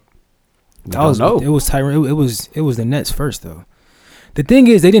 It was Tyron. It was the Nets first though. The thing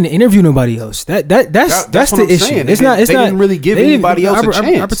is, they didn't interview nobody else. That's what the I'm issue. saying. They didn't really give anybody else a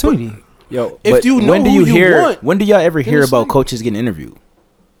chance. opportunity. Yo, If but you know when do who you you hear? want, When do y'all ever hear then it's about like- coaches getting interviewed?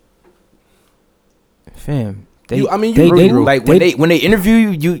 Fam, Like when they interview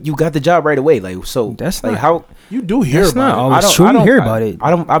you, you got the job right away. Like so, That's like not- how you do hear That's not about it. always true. You hear about it. I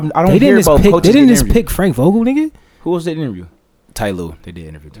don't They hear didn't just about pick. coaches They didn't getting just interviewed. pick Frank Vogel, nigga. Who was the interview? Ty Lue. They did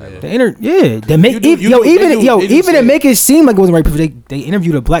interview Ty Lue. They make You do- they do even say to make it seem like it wasn't right people. They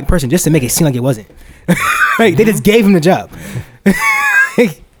interviewed a black person just to make it seem like it wasn't. Like they just gave him the job.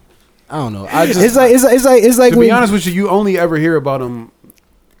 I don't know. I just It's like To when, be honest with you, you only ever hear about them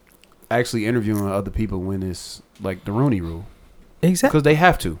actually interviewing other people when it's like the Rooney Rule, exactly. because they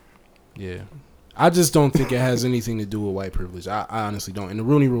have to. yeah. I just don't think it has anything to do with white privilege. I honestly don't. And the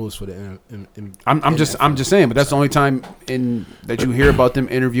Rooney Rule is for the. I'm just saying, but that's the only time that you hear about them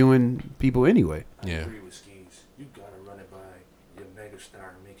interviewing people anyway. I Yeah. agree with Skeese. You gotta run it by your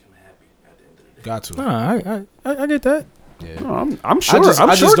megastar and make him happy at the end of the day. Got to. I get that. Yeah. No, I'm sure. I just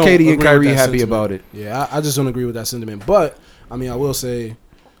I'm sure don't KD agree and with Kyrie that happy sentiment. about it. Yeah, I just don't agree with that sentiment. But I mean, I will say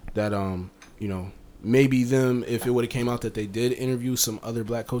that you know, maybe them, if it would have came out that they did interview some other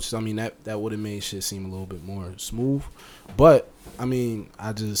black coaches, I mean that would have made shit seem a little bit more smooth. But I mean,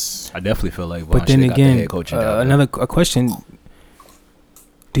 I definitely feel like. But then again, another question: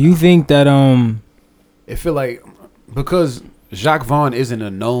 do you think that It feel like because Jacques Vaughn isn't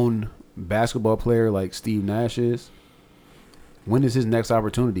a known basketball player like Steve Nash is, when is his next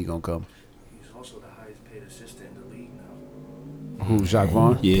opportunity gonna come? He's also the highest paid assistant in the league now. Who, Jacques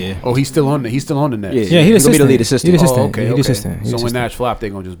Vaughn? Yeah. Oh, he's still on the Nets. Yeah. yeah, He's he's gonna be the assistant. lead assistant. He's assistant. Oh, okay, He's okay. assistant. He's So when assistant. Nash flop, they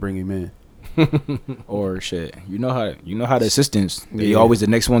gonna just bring him in. Or shit, you know how the assistants they Yeah. always the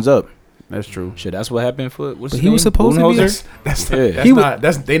next ones up. That's true. Shit, that's what happened for. What's But his he was name? supposed to be. Budenholzer? That's Yeah.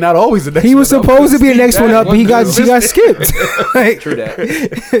 not. They not always the next. He was one up. supposed to be the next one up, but he got Steve skipped. Like, True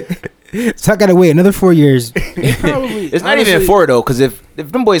that. so I gotta wait another 4 years. probably. It's not even 4 though, because if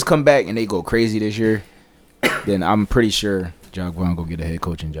them boys come back and they go crazy this year, then I'm pretty sure Jacques Vaughn gonna get a head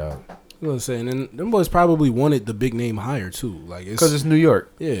coaching job. You know what I'm saying? And them boys probably wanted the big name hire too. Like because it's New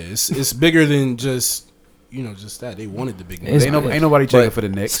York. yeah, it's bigger than just just that. They wanted the big name. It's- Ain't nobody checking But for the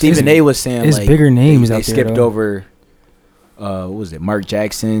Knicks. Stephen A was saying it's like bigger names they out there, skipped though. over. What was it? Mark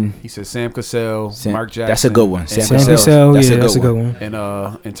Jackson. He said Sam Cassell, Mark Jackson. That's a good one. and, Sam Cassell. Cassell, That's yeah, a good that's a good one.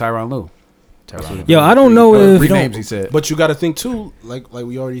 one. and Tyronn Lue. Yo, I don't know if Three names he said. But you got to think too, like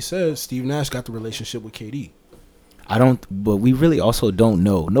we already said, Steve Nash got the relationship with KD. But we really also don't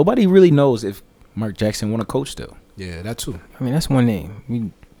know. Nobody really knows if Mark Jackson want to coach still. Yeah, that too. I mean that's one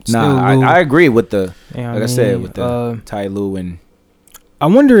name. Nah, I agree with the Yeah, like I said with the Ty Lue and I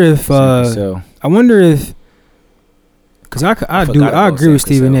wonder if Sam Cassell. because I forgot agree about with Sam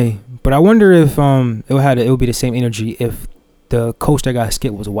Stephen Cassell. A. But I wonder if it would be the same energy if the coach that got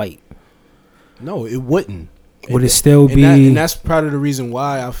skipped was white. No, it wouldn't. Would it still be? And that's part of the reason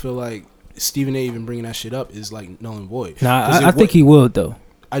why I feel like Stephen A. even bringing that shit up is like null and void. Nah, I think he would though.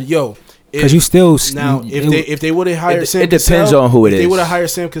 Because you still now if they would have hired Sam it depends Cassell, on who it if they is. would have hired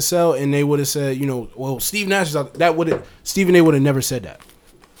Sam Cassell and they would have said, well, Steve Nash is out, Stephen A. would have never said that.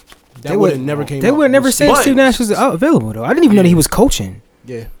 That would have never came. They out. would have never said But- Steve Nash was available though. I didn't even know that he was coaching.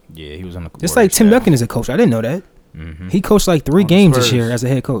 Yeah, Yeah, he was on the Just like Tim Duncan is a coach. I didn't know that. Mm-hmm. He coached like 3 On the games this Spurs. year as a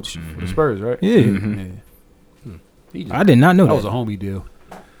head coach. The Spurs, right? Yeah. Mhm. Yeah. I did not know That that. was a homie deal.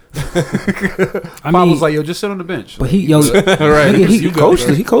 I Pop mean, was like, "Yo, just sit on the bench." but he right. nigga, he You coached.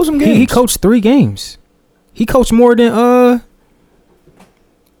 He coached some games. He coached 3 games. He coached more than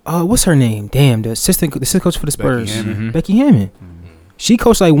what's her name? Damn, the assistant coach for the Spurs, Hammond. Becky Hammond. She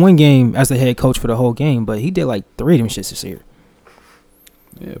coached like one game as the head coach for the whole game, but he did like 3 of them shits this year.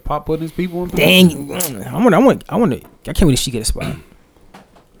 Yeah, Pop putting his people in position. Dang, I can't wait to she get a spot.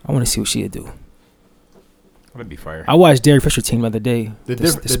 I want to see what she'll do. That'd be fire. I watched Derek Fisher team the other day. The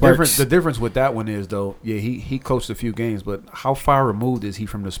Sparks. difference with that one is though, yeah, he coached a few games, but how far removed is he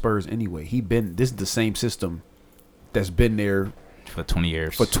from the Spurs anyway? This is the same system that's been there For 20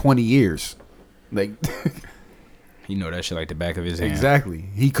 years. for 20 years. Like You know that shit like the back of his hand. exactly.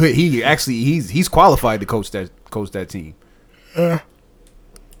 He's qualified to coach that team.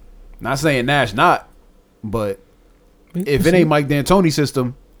 Not saying Nash not, but if it ain't Mike D'Antoni's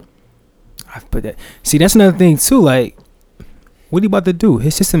system, I put that. See, that's another thing too. Like, what he about to do?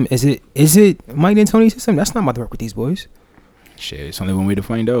 His system is it Mike D'Antoni's system? That's not about to work with these boys. Shit, it's only one way to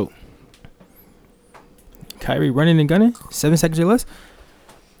find out. Kyrie running and gunning, 7 seconds or less.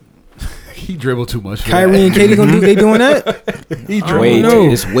 he dribbled too much. For Kyrie that. and Katie gonna do? They doing that? He I don't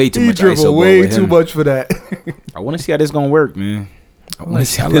know. It's way too He much. dribbled ISO ball way with too him. much for that. I want to see how this gonna work, man. I want to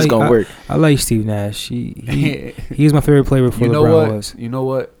see how this gonna work. I like Steve Nash. He was my favorite player before You know LeBron what? was. You know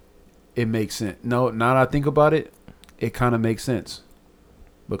what? It makes sense. No, now that I think about it, it kind of makes sense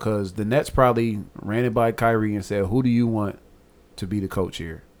because the Nets probably ran it by Kyrie and said, "Who do you want to be the coach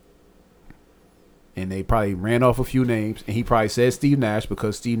here?" And they probably ran off a few names, and he probably said Steve Nash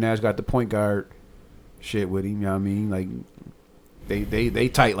because Steve Nash got the point guard shit with him. You know what I mean? Like they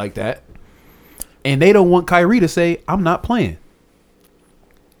tight like that, and they don't want Kyrie to say, "I'm not playing,"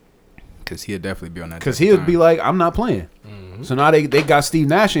 Because he'll definitely be on that. because he'll be like, "I'm not playing." So now they got Steve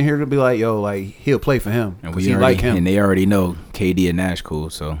Nash in here to be like, yo, like he'll play for him and because he like him. And they already know KD and Nash cool,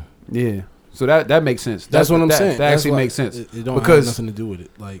 so Yeah, so that makes sense. That's what I'm saying. That That's actually why makes sense It don't because have nothing to do with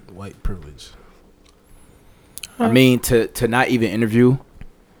it, like white privilege. I mean to not even interview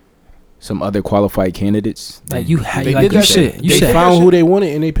some other qualified candidates. Like you, They like did you that should, shit. you They should, found who they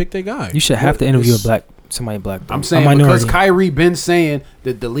wanted and they picked their guy. you should have to interview It's- somebody black. I'm a saying minority. because Kyrie been saying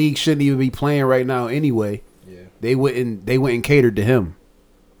that the league shouldn't even be playing right now anyway. Yeah. They went and catered to him.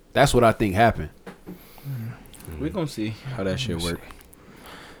 That's what I think happened. We're gonna see how that shit work.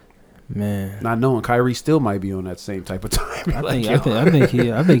 Man, Not knowing Kyrie still might be on that same type of time. I Like, think he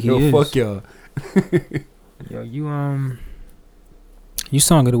yo, is. fuck y'all. Yo, you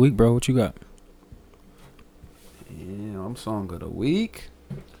song of the week, bro. What you got? Yeah, I'm song of the week.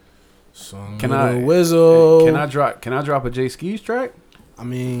 Song Can of I- the Wizzo. Can I drop a Jae Skeese track? I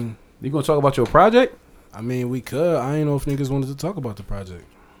mean, You gonna talk about your project? we could. I ain't know if niggas wanted to talk about the project.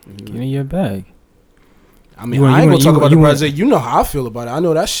 Give me your bag. I mean, You wanna- I ain't you gonna talk wanna- about the you wanna- project. You know how I feel about it. I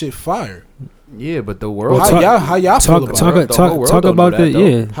know that shit fire. Yeah, but the world. Well, How y'all feel about it? the whole world Talk don't about know the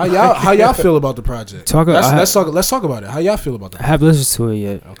that, though. How y'all feel about the project? Let's talk about it. How y'all feel about the I haven't listened to it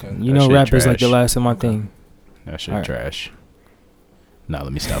yet. Okay. You That know, shit rap is like the trash. last of my thing. That shit Alright. trash. Nah,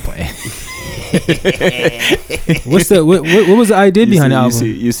 let me stop playing. What was the idea behind the album?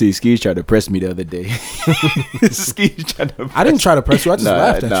 You see, Skeese tried to press me the other day. Skeese tried to. I didn't try to press you. I just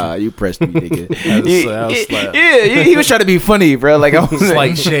laughed at Nah, you. you pressed me, nigga. That was slap. Yeah, he was trying to be funny, bro. Like I was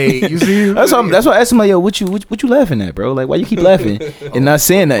Slight shade. You see? That's why I asked him like, yo, what you laughing at, bro? Like, why you keep laughing and not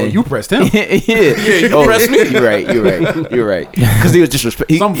saying Oh, nothing? you pressed him. yeah, you pressed me. You're right. Because he was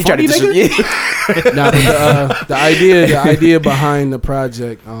disrespectful. Some He tried funny to nigga? Nah, but the idea behind the project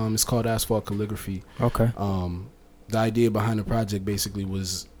is called Asphalt Calligraphy. Okay. The idea behind the project basically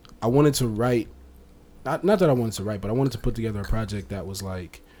was I wanted to write, not that I wanted to write, but I wanted to put together a project that was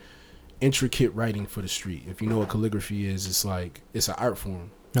like intricate writing for the street. If you know what calligraphy is, it's an art form.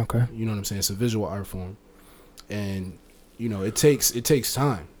 Okay. You know what I'm saying? It's a visual art form, and you know it takes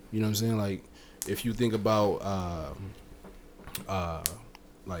time. You know what I'm saying? Like if you think about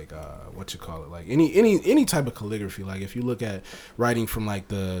what you call it, like any type of calligraphy. Like if you look at writing from like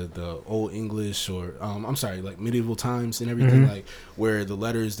the old English or like medieval times and everything, like where the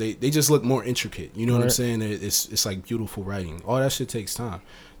letters they just look more intricate. You know what I'm saying? It's like beautiful writing. All that shit takes time.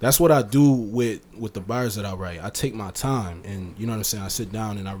 That's what I do with the bars that I write. I take my time, and you know what I'm saying. I sit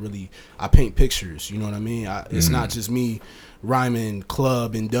down and I paint pictures. You know what I mean? It's not just me rhyming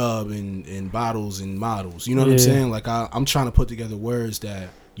club and dub and bottles and models. You know what I'm saying? Like I'm trying to put together words that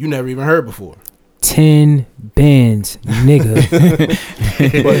you never even heard before. 10 bands, nigga.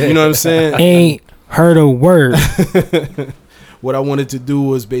 But you know what I'm saying? Ain't heard a word. What I wanted to do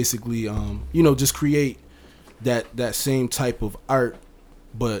was basically just create that same type of art,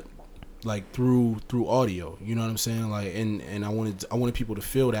 but like through audio. You know what I'm saying? Like and I wanted people to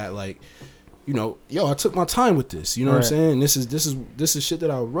feel that, like, you know, yo, I took my time with this. You know what I'm saying? This is shit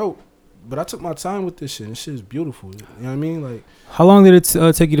that I wrote but I took my time with this shit. This shit is beautiful. You know what I mean? Like, How long did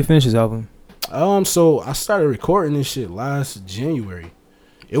it take you to finish this album? so I started recording this shit last January.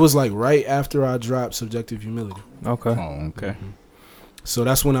 It was like right after I dropped Subjective Humility. Okay. Oh, okay. So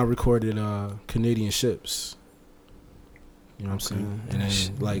that's when I recorded Canadian Ships. You know what I'm saying? And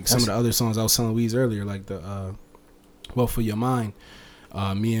then like some of the other songs I was telling Weez earlier, like the Well For Your Mind.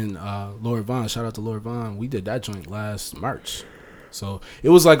 Me and Lord Vaughn, shout out to Lord Vaughn, we did that joint last March. So it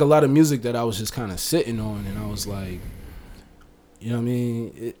was like a lot of music that I was just kind of sitting on, and I was like, you know what I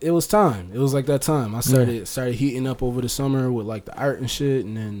mean? It was time. It was like that time. I started heating up over the summer with like the art and shit,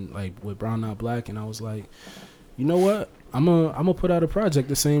 and then like with Brown Not Black, and I was like, you know what? I'm gonna put out a project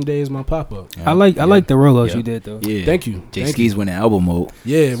the same day as my pop up. Yeah. I like the roll-ups you did though. Yeah. Thank you. Jae Skeese went in album mode.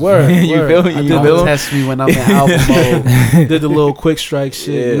 Yeah, word. You feel me? I You did feel the, Test me when I'm in album mode. did the little quick strike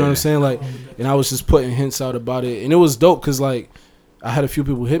shit. Yeah. You know what I'm saying? Like, and I was just putting hints out about it, and it was dope because like I had a few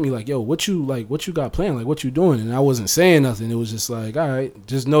people hit me like, "Yo, what you got planned? Like, what you doing?" And I wasn't saying nothing. It was just like, "All right,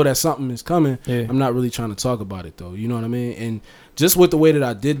 just know that something is coming." Yeah. I'm not really trying to talk about it though. You know what I mean? And just with the way that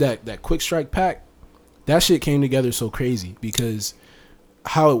I did that quick strike pack, that shit came together so crazy because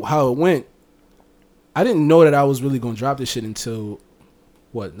how it went. I didn't know that I was really gonna drop this shit until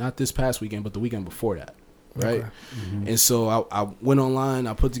not this past weekend, but the weekend before that. Right. Okay. And so I went online,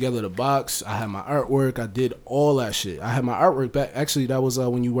 I put together the box, I had my artwork, I did all that shit. I had my artwork back. Actually, that was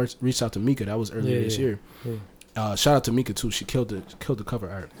when you reached out to Mika. That was earlier this year. Yeah. Shout out to Mika too. She killed the cover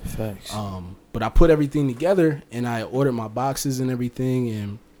art. Facts. But I put everything together and I ordered my boxes and everything,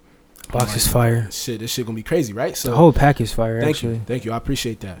 and Box is fire. shit, this shit gonna be crazy, right? So The whole pack is fire. thank Actually. you. I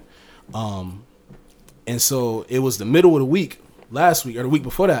appreciate that. And so it was the middle of the week last week or the week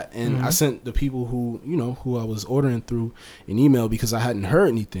before that, and I sent the people who I was ordering through an email because I hadn't heard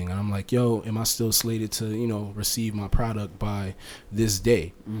anything, and I'm like, yo, am I still slated to receive my product by this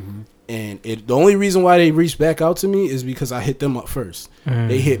day? And the only reason why they reached back out to me is because I hit them up first.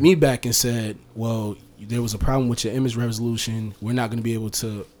 They hit me back and said, well, there was a problem with your image resolution, we're not going to be able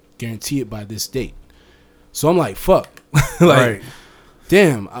to guarantee it by this date. So I'm like, fuck. Right.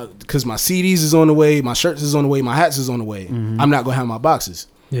 Damn, because my CDs is on the way, my shirts is on the way, my hats is on the way. I'm not gonna have my boxes.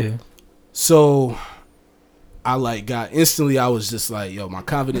 Yeah. So I I was just like, yo, my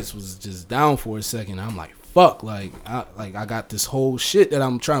confidence was just down for a second. I'm like, fuck, I got this whole shit that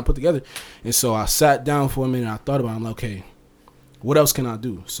I'm trying to put together. And so I sat down for a minute and I thought about it. I'm like, okay, what else can I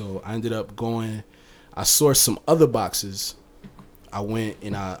do? So I ended up I sourced some other boxes. I went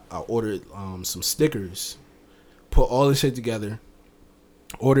and I ordered some stickers, put all this shit together.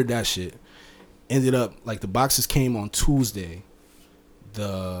 Ordered that shit. Ended up the boxes came on Tuesday.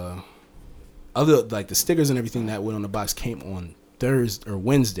 The other the stickers and everything that went on the box came on Thursday or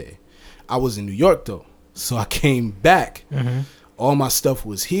Wednesday. I was in New York though, so I came back. All my stuff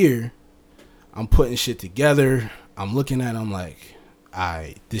was here. I'm putting shit together. I'm looking at it, I'm like,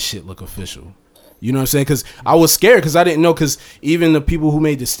 alright, this shit look official. You know what I'm saying? Because I was scared because I didn't know. Because even the people who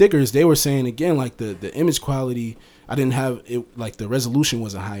made the stickers, they were saying again the image quality. I didn't have it, the resolution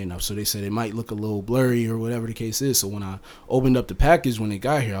wasn't high enough. So they said it might look a little blurry or whatever the case is. So when I opened up the package when they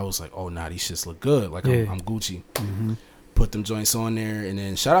got here, I was like, oh, nah, these shits look good. I'm Gucci. Put them joints on there. And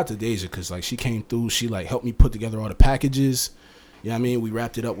then shout out to Deja because she came through. She helped me put together all the packages. You know what I mean? We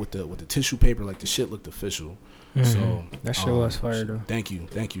wrapped it up with the tissue paper. The shit looked official. So that shit was fire though. Thank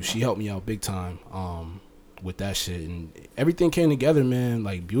you. She helped me out big time. With that shit, and everything came together, man,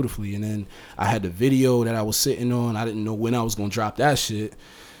 beautifully. And then I had the video that I was sitting on. I didn't know when I was gonna drop that shit.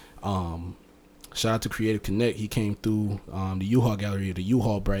 Shout out to Creative Connect. He came through the U-Haul gallery, the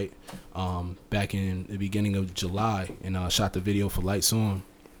U-Haul Bright, back in the beginning of July, and shot the video for Lights On.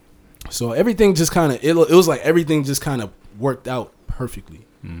 So everything just kind of it was like everything just kind of worked out perfectly.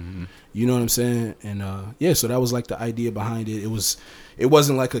 You know what I'm saying? And so that was the idea behind it. It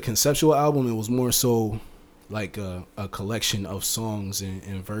wasn't like a conceptual album. It was more so a collection of songs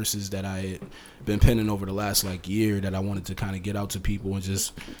and verses that I had been penning over the last year that I wanted to kind of get out to people and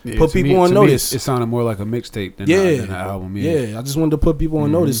just put people on notice. It sounded more like a mixtape than an album. Yeah, I just wanted to put people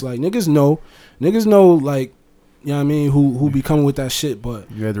on notice. Niggas know, you know what I mean, who be coming with that shit, but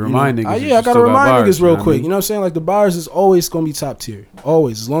you had to remind niggas. I gotta remind niggas real quick. You know what I'm saying? The bars is always gonna be top tier.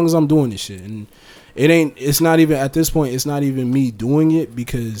 Always, as long as I'm doing this shit. And it's not even at this point, it's not even me doing it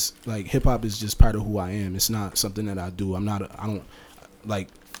because hip hop is just part of who I am. It's not something that I do.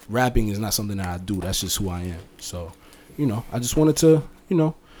 Rapping is not something that I do. That's just who I am. So, I just wanted to,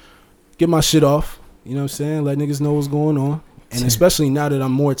 get my shit off. You know what I'm saying? Let niggas know what's going on. And especially now that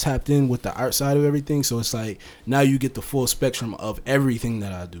I'm more tapped in with the art side of everything. So it's now you get the full spectrum of everything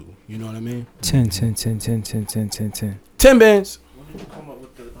that I do. You know what I mean? 10. 10 bands. When did you come up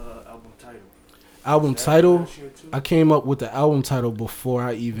with the album album title, I came up with the album title before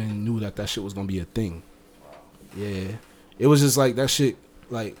I even knew that shit was gonna be a thing. Yeah, it was just like that shit.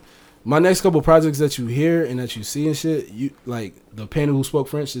 Like my next couple projects that you hear and that you see and shit, you like the Panda Who Spoke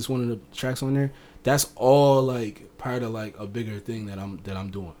French is one of the tracks on there. That's all like part of like a bigger thing that I'm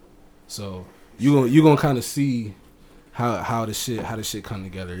doing. So you gonna kind of see how the shit come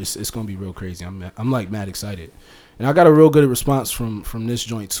together. It's gonna be real crazy. I'm like mad excited, and I got a real good response from this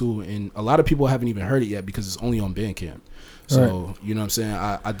joint too. And a lot of people haven't even heard it yet because it's only on Bandcamp. So right. You know what I'm saying.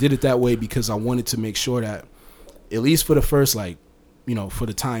 I did it that way because I wanted to make sure that at least for the first like, you know, for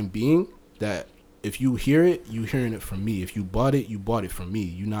the time being, that if you hear it, you hearing it from me. If you bought it, you bought it from me.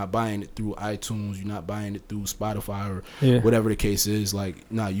 You're not buying it through iTunes. You're not buying it through Spotify or whatever the case is.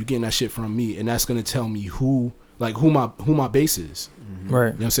 Like, nah, you getting that shit from me, and that's gonna tell me who my base is. Mm-hmm. Right.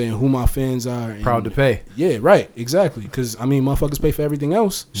 You know what I'm saying? Who my fans are. And, proud to pay. Yeah, right. Exactly. Because I mean, motherfuckers pay for everything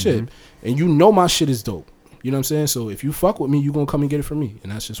else. Mm-hmm. Shit, and you know my shit is dope. You know what I'm saying? So if you fuck with me, you gonna come and get it from me,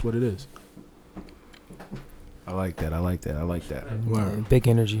 and that's just what it is. I like that. Word. Big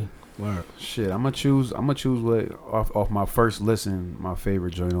energy. Word. Shit, I'm gonna choose what off my first listen, my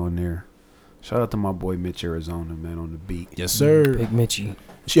favorite joint on there. Shout out to my boy Mitch Arizona, man, on the beat. Yes, sir. Big Mitchie.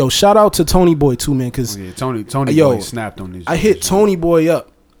 Yo, shout out to Tony Boy too, man, because Tony Boy snapped on this. I hit Tony Boy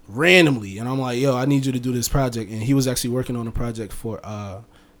up randomly, and I'm like, yo, I need you to do this project, and he was actually working on a project for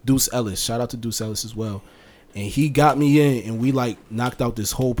Deuce Ellis. Shout out to Deuce Ellis as well. And he got me in, and we like knocked out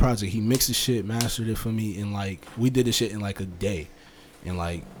this whole project. He mixed the shit, mastered it for me, and like we did this shit in like a day. And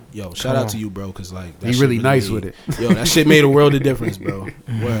like, yo, shout out to you, bro, because like that he really nice with it. Yo, that shit made a world of difference, bro.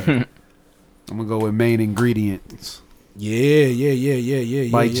 Word. I'm gonna go with Main Ingredients. Yeah.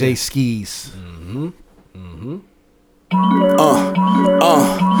 By Jae Skeese.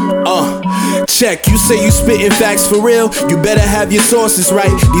 Check, you say you spitting facts for real. You better have your sources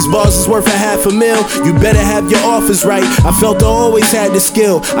right. These bars is worth $500,000. You better have your offers right. I felt I always had the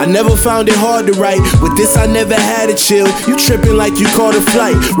skill. I never found it hard to write. With this, I never had a chill. You tripping like you caught a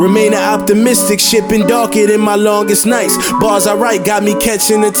flight. Remaining optimistic, shipping darker than my longest nights. Bars I write got me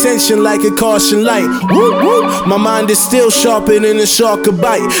catching attention like a caution light. Woo, woo. My mind is still sharper than a shark could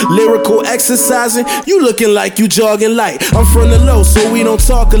bite. Lyrical exercising, you looking like you jogging light. I'm from the low, so we don't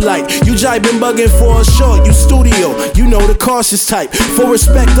talk alike. You jibing bugging for a short, you studio, you know the cautious type. For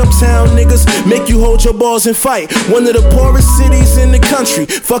respect, uptown niggas make you hold your balls and fight. One of the poorest cities in the country,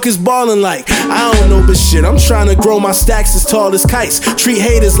 fuck is ballin' like. I don't know, but shit, I'm trying to grow my stacks as tall as kites. Treat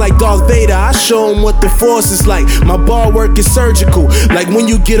haters like Darth Vader, I show them what the force is like. My bar work is surgical, like when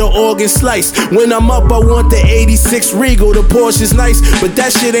you get an organ sliced. When I'm up, I want the 86 Regal, the Porsche's nice, but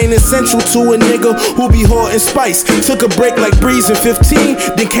that shit ain't essential to a nigga who be hoarding spice. Took a break like Breeze in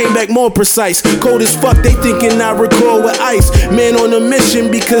 15, then came back more precise. Cold as fuck, they thinking I record with ice. Man on a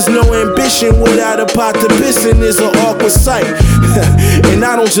mission because no ambition without a pot to piss in is an awkward sight. And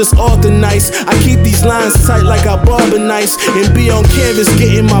I don't just author nice, I keep these lines tight like I barber nice. And be on canvas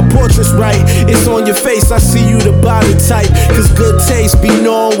getting my portraits right. It's on your face, I see you the body type. Cause good taste be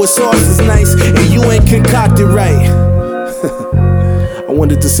known with sauce is nice. And you ain't concocted right. I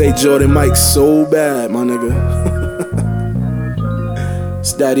wanted to say Jordan Mike so bad, my nigga.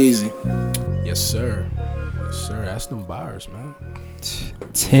 It's that easy. Yes, sir. Yes, sir. That's them bars, man.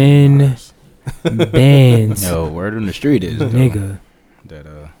 10 bands. Yo, word on the street is nigga that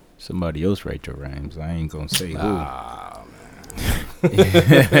somebody else write your rhymes. I ain't gonna say who. Ah,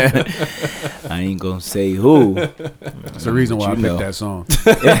 I ain't gonna say who. That's the reason why I picked that song.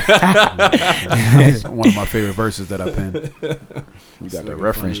 It's one of my favorite verses that I penned. You got the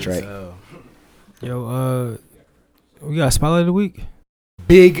reference track. Yo, we got a spotlight of the week.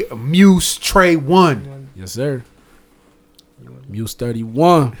 Big Muse Trey 1. Yes, sir. Muse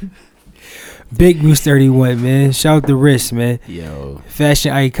 31. Big Muse 31, man. Shout out to Wrist, man. Yo,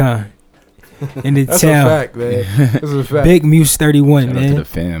 Fashion icon in the That's town. a fact, man. That's a fact. Big Muse 31, shout out to man. the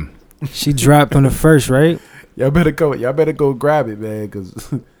fam. She dropped on the first, right? Y'all better go grab it, man,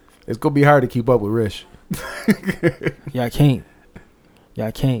 because it's gonna be hard to keep up with Rish. Y'all can't.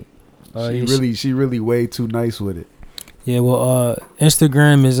 She really way too nice with it. Yeah, well,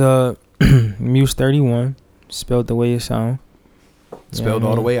 Instagram is Muse 31, spelled the way it sound. Spelled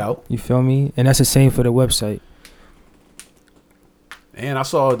all the way out. You feel me? And that's the same for the website. And I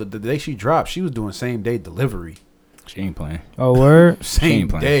saw the day she dropped, she was doing same day delivery. She ain't playing. Oh, word? Same ain't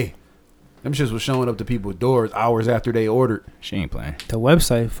playing. day. Them shits was showing up to people's doors hours after they ordered. She ain't playing. The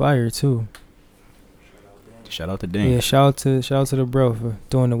website fire too. Shout out to Dane. Yeah, shout out to the bro for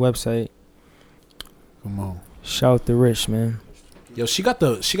doing the website. Come on. Shout out to Rich, man. Yo, she got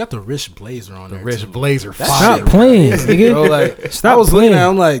the wrist blazer on. The there wrist too. blazer. Stop Fire. playing, nigga. Yo, like, Stop I was looking playing. at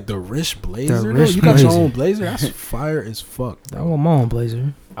him like the wrist blazer. The No, wrist you got your blazer. own blazer. That's fire as fuck. I want my own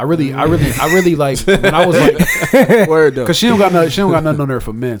blazer. I really like when I was like, Word though. cause she don't got nothing on there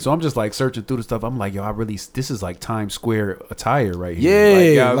for men. So I'm just like searching through the stuff. I'm like, yo, this is like Times Square attire right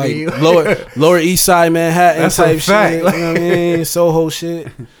here. Yeah, like, you know like what I mean? lower East Side Manhattan That's a type fact. shit. You know what I mean? Soho shit.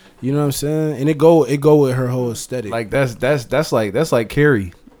 You know what I'm saying? And it go with her whole aesthetic. Like that's like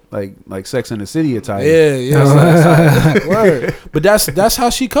Carrie, like Sex and the City attire. yeah. Word. But that's how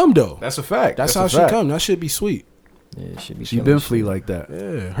she come though. That's a fact. That's a how she fact. come. That should be sweet. Yeah, it should be. She been flea like that.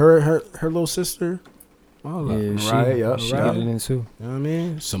 Yeah. Her little sister. All that. Yeah, she, Right, yeah, she right. got it in too. You know what I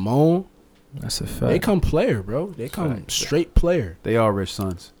mean? Simone. That's a fact. They come player, bro. They come Fact. straight player. They all rich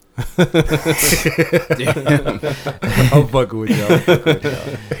sons. I'm fucking with y'all.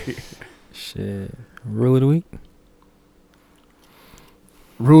 Shit. Rule of the week.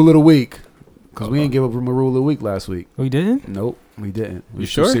 Rule of the week, because we didn't give up a rule of the week last week. We didn't. Nope, we didn't. We You were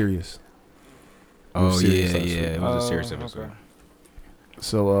sure? too serious. Oh serious yeah, last yeah. week. It was a serious episode. okay.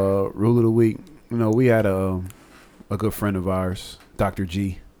 So, rule of the week. You know, we had a good friend of ours, Dr.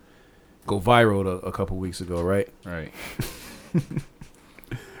 G, go viral a couple weeks ago, right? Right.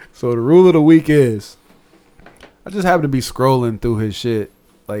 So the rule of the week is, I just happened to be scrolling through his shit.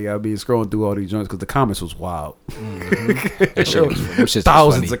 Like, I'll be scrolling through all these joints because the comments was wild. That shit was, them shits was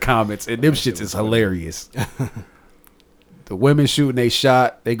Thousands funny. of comments, and them shits is hilarious. The women shooting they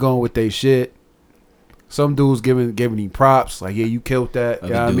shot, they going with they shit. Some dudes giving him props, like, yeah, you killed that. You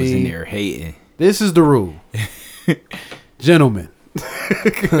know what I Other dudes in mean? there hating. This is the rule. Gentlemen,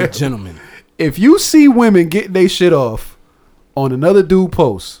 Gentlemen. if you see women getting they shit off on another dude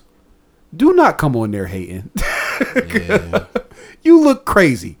post, do not come on there hating. Yeah. You look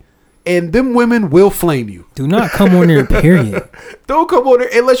crazy. And them women will flame you. Do not come on there. Period. Don't come on there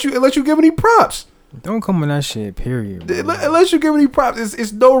unless you give any props. Don't come on that shit. Period. Bro. Unless you give any props,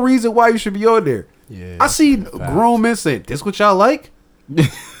 it's no reason why you should be on there. Yeah. I see grown men saying, "This what y'all like?"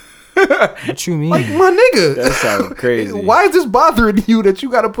 What you mean? Like, my nigga, That sounds crazy. Why is this bothering you that you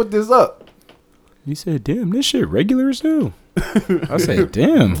got to put this up? He said, "Damn, this shit regular as hell." I said,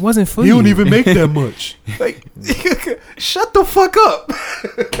 "Damn." It wasn't for You you. don't even make that much. Like, shut the fuck up.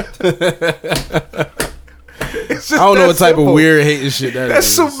 I don't know what type of weird hating shit that That's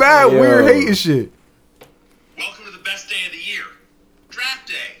is. some mad weird hating shit. Welcome to the best day of the year, draft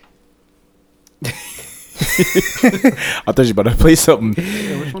day. I thought you were about to play something.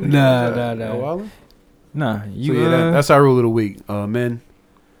 Nah. You. So yeah, that's our rule of the week. Men,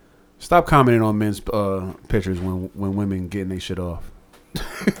 stop commenting on men's pictures when women getting their shit off.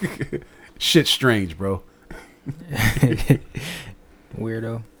 Shit's strange, bro.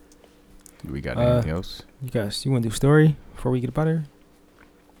 Weirdo. We got anything else? You want to do story before we get up out of here?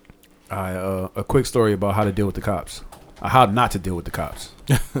 A quick story about how to deal with the cops. How not to deal with the cops.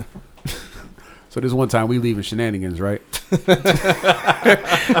 So this one time we leaving shenanigans, right?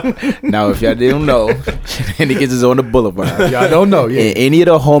 Now, if y'all didn't know, shenanigans is on the boulevard. Y'all don't know, yeah. And any of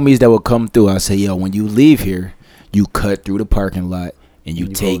the homies that will come through, I say, yo, when you leave here, you cut through the parking lot and you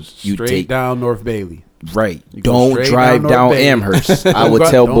go take straight down North Bailey. right. You go Don't straight drive down down North Bailey. Amherst. I Don't would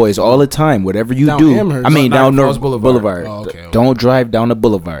go- tell don't- boys all the time, whatever you Down do. Amherst? I mean, Niagara down Falls North Boulevard. Oh, okay. Don't drive down the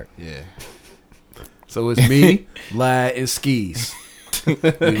boulevard. Yeah. So it's me, Lad, and Skeese.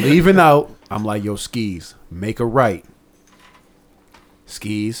 We leaving out. I'm like, yo, Skeese, make a right.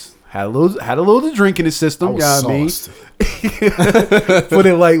 Skeese had a little to drink in his system. I You know was what I mean? sauced. Put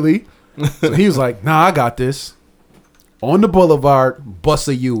it lightly. So he was like, nah, I got this. On the boulevard, bust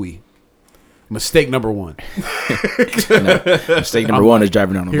a Yui. Mistake number one. Mistake number one is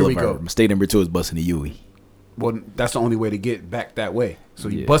driving down the Here we boulevard. go. Mistake number two is busting the Yui. Well, that's the only way to get back that way. So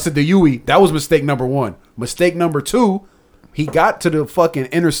he Yeah. busted the Yui. That was mistake number one. Mistake number two, he got to the fucking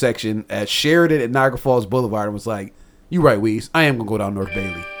intersection at Sheridan and Niagara Falls Boulevard and was like, you right, Weez. I am going to go down North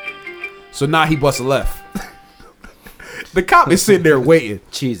Bailey. So now he busts a left. The cop is sitting there waiting.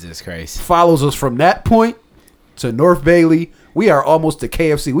 Jesus Christ. Follows us from that point to North Bailey. We are almost to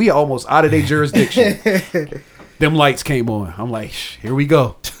KFC. We are almost out of their jurisdiction. Them lights came on. I'm like, here we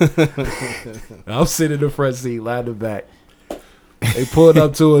go. I'm sitting in the front seat, lying in the back. They pulled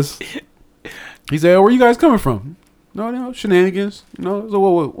up to us. He said, where you guys coming from? No, shenanigans. So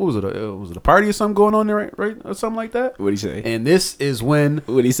what was it? Was it a party or something going on there, right? Or something like that? What'd he say? And this is when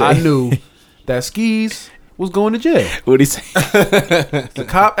What'd he say? I knew that Skeese was going to jail. What'd he say? The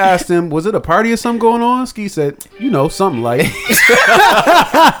cop asked him, was it a party or something going on? Ski said, something like.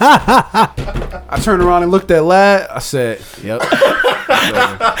 I turned around and looked at Lad. I said, yep.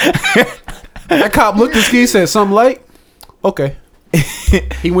 That cop looked at Ski, said, something like. Okay.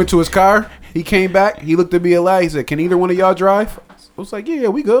 He went to his car. He came back. He looked at me a lie. He said, "Can either one of y'all drive?" I was like, "Yeah,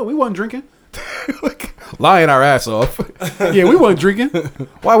 we good. We wasn't drinking." Like, lying our ass off. Yeah, we wasn't drinking.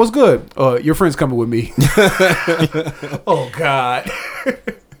 Why was good? Your friend's coming with me. Oh God.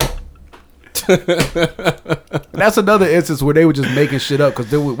 That's another instance where they were just making shit up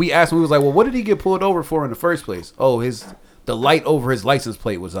because we asked him. We was like, "Well, what did he get pulled over for in the first place?" Oh, the light over his license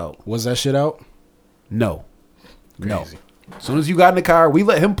plate was out. Was that shit out? No. Crazy. No. As soon as you got in the car, we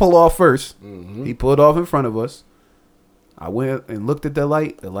let him pull off first. Mm-hmm. He pulled off in front of us. I went and looked at the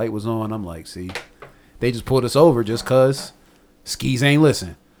light. The light was on. I'm like, see, they just pulled us over just because Skeese ain't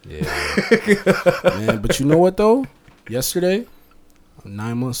listen. Yeah. Man, but you know what, though? Yesterday, I'm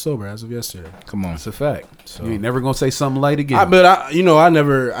 9 months sober as of yesterday. Come on. That's a fact. So, you ain't never going to say something light again. I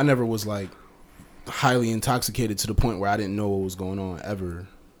never was, like, highly intoxicated to the point where I didn't know what was going on ever.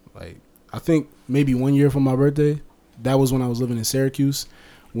 Like, I think maybe 1 year for my birthday, that was when I was living in Syracuse,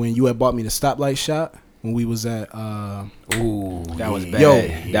 when you had bought me the stoplight shot. When we was at, ooh, that was bad. Yo,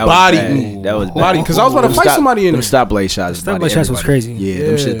 that body was bad. me. That was body, because I was about to fight somebody in there. Stoplight shots. Stoplight shots was crazy. Yeah,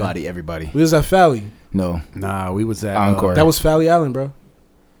 them shit body everybody. We was at Fally. No, nah, we was at Encore. That was Fally Island, bro.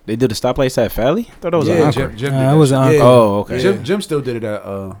 They did the stoplights at Fally? I thought it was at Encore. Jim It was Encore. Yeah. Oh, okay. Jim still did it at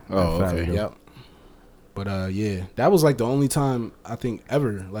Fally, okay. Yep. But yeah, that was like the only time I think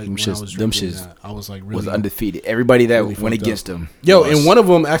ever like when I was drinking that, I was like really was undefeated. Everybody that really went against him. Yo, and one of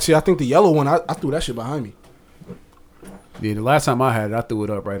them actually, I think the yellow one, I threw that shit behind me. Yeah, the last time I had it, I threw it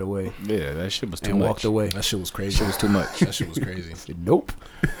up right away. Yeah, that shit was too and much. Walked away. That shit was crazy. Shit was too much. That shit was crazy. Nope.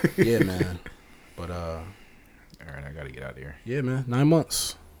 Yeah, man. But all right, I gotta get out of here. yeah, man. 9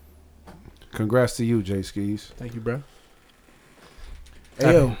 months. Congrats to you, Jae Skeese. Thank you, bro.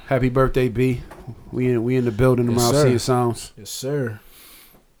 Hey, yo. Happy birthday, B. We in the building tomorrow. sir. Seeing sounds. Yes, sir.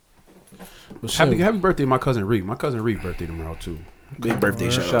 Well, Happy birthday, my cousin Reef. My cousin Reef birthday tomorrow too. Big birthday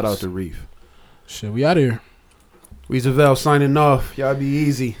Shout out to Reef. Shit, we out of here. Weezavel signing off. Y'all be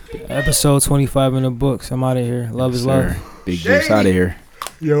easy. Episode 25 in the books. I'm out of here. Love is love. Big juice out of here.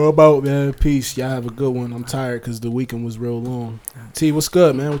 Yo, I'm out, man. Peace. Y'all have a good one. I'm tired because the weekend was real long. T, what's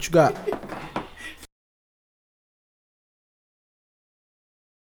good, man? What you got?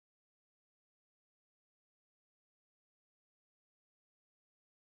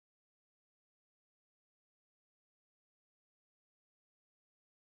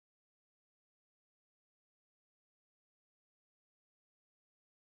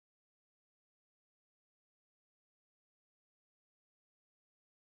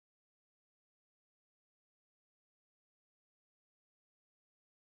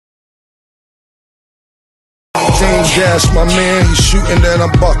 Dash, my man, he's shooting that I'm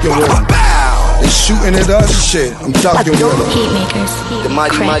bucking with him. They shooting at us, shit, I'm ducking with him. The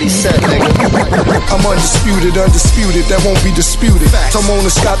mighty set, nigga. I'm undisputed, that won't be disputed. Tomona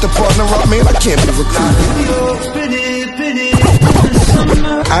Scott, the partner up, man, I can't be recruited.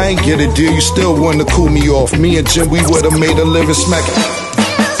 I ain't get a deal, you still wanna cool me off. Me and Jim, we would've made a living smack.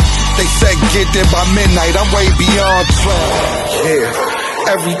 They said get there by midnight, I'm way beyond 12. Yeah.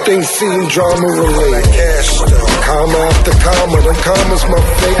 Everything seemed drama related. Comma after comma, them commas my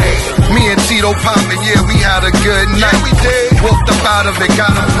fate. Me and Tito poppin', yeah, we had a good night. Yeah, we did. Walked up out of it,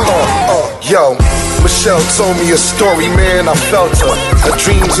 got him yo, Michelle told me a story, man, I felt her. Her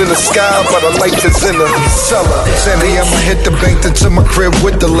dreams in the sky, but her life is in the cellar. Said, hey, I'ma hit the bank into my crib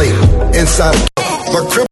with the label. Inside my crib.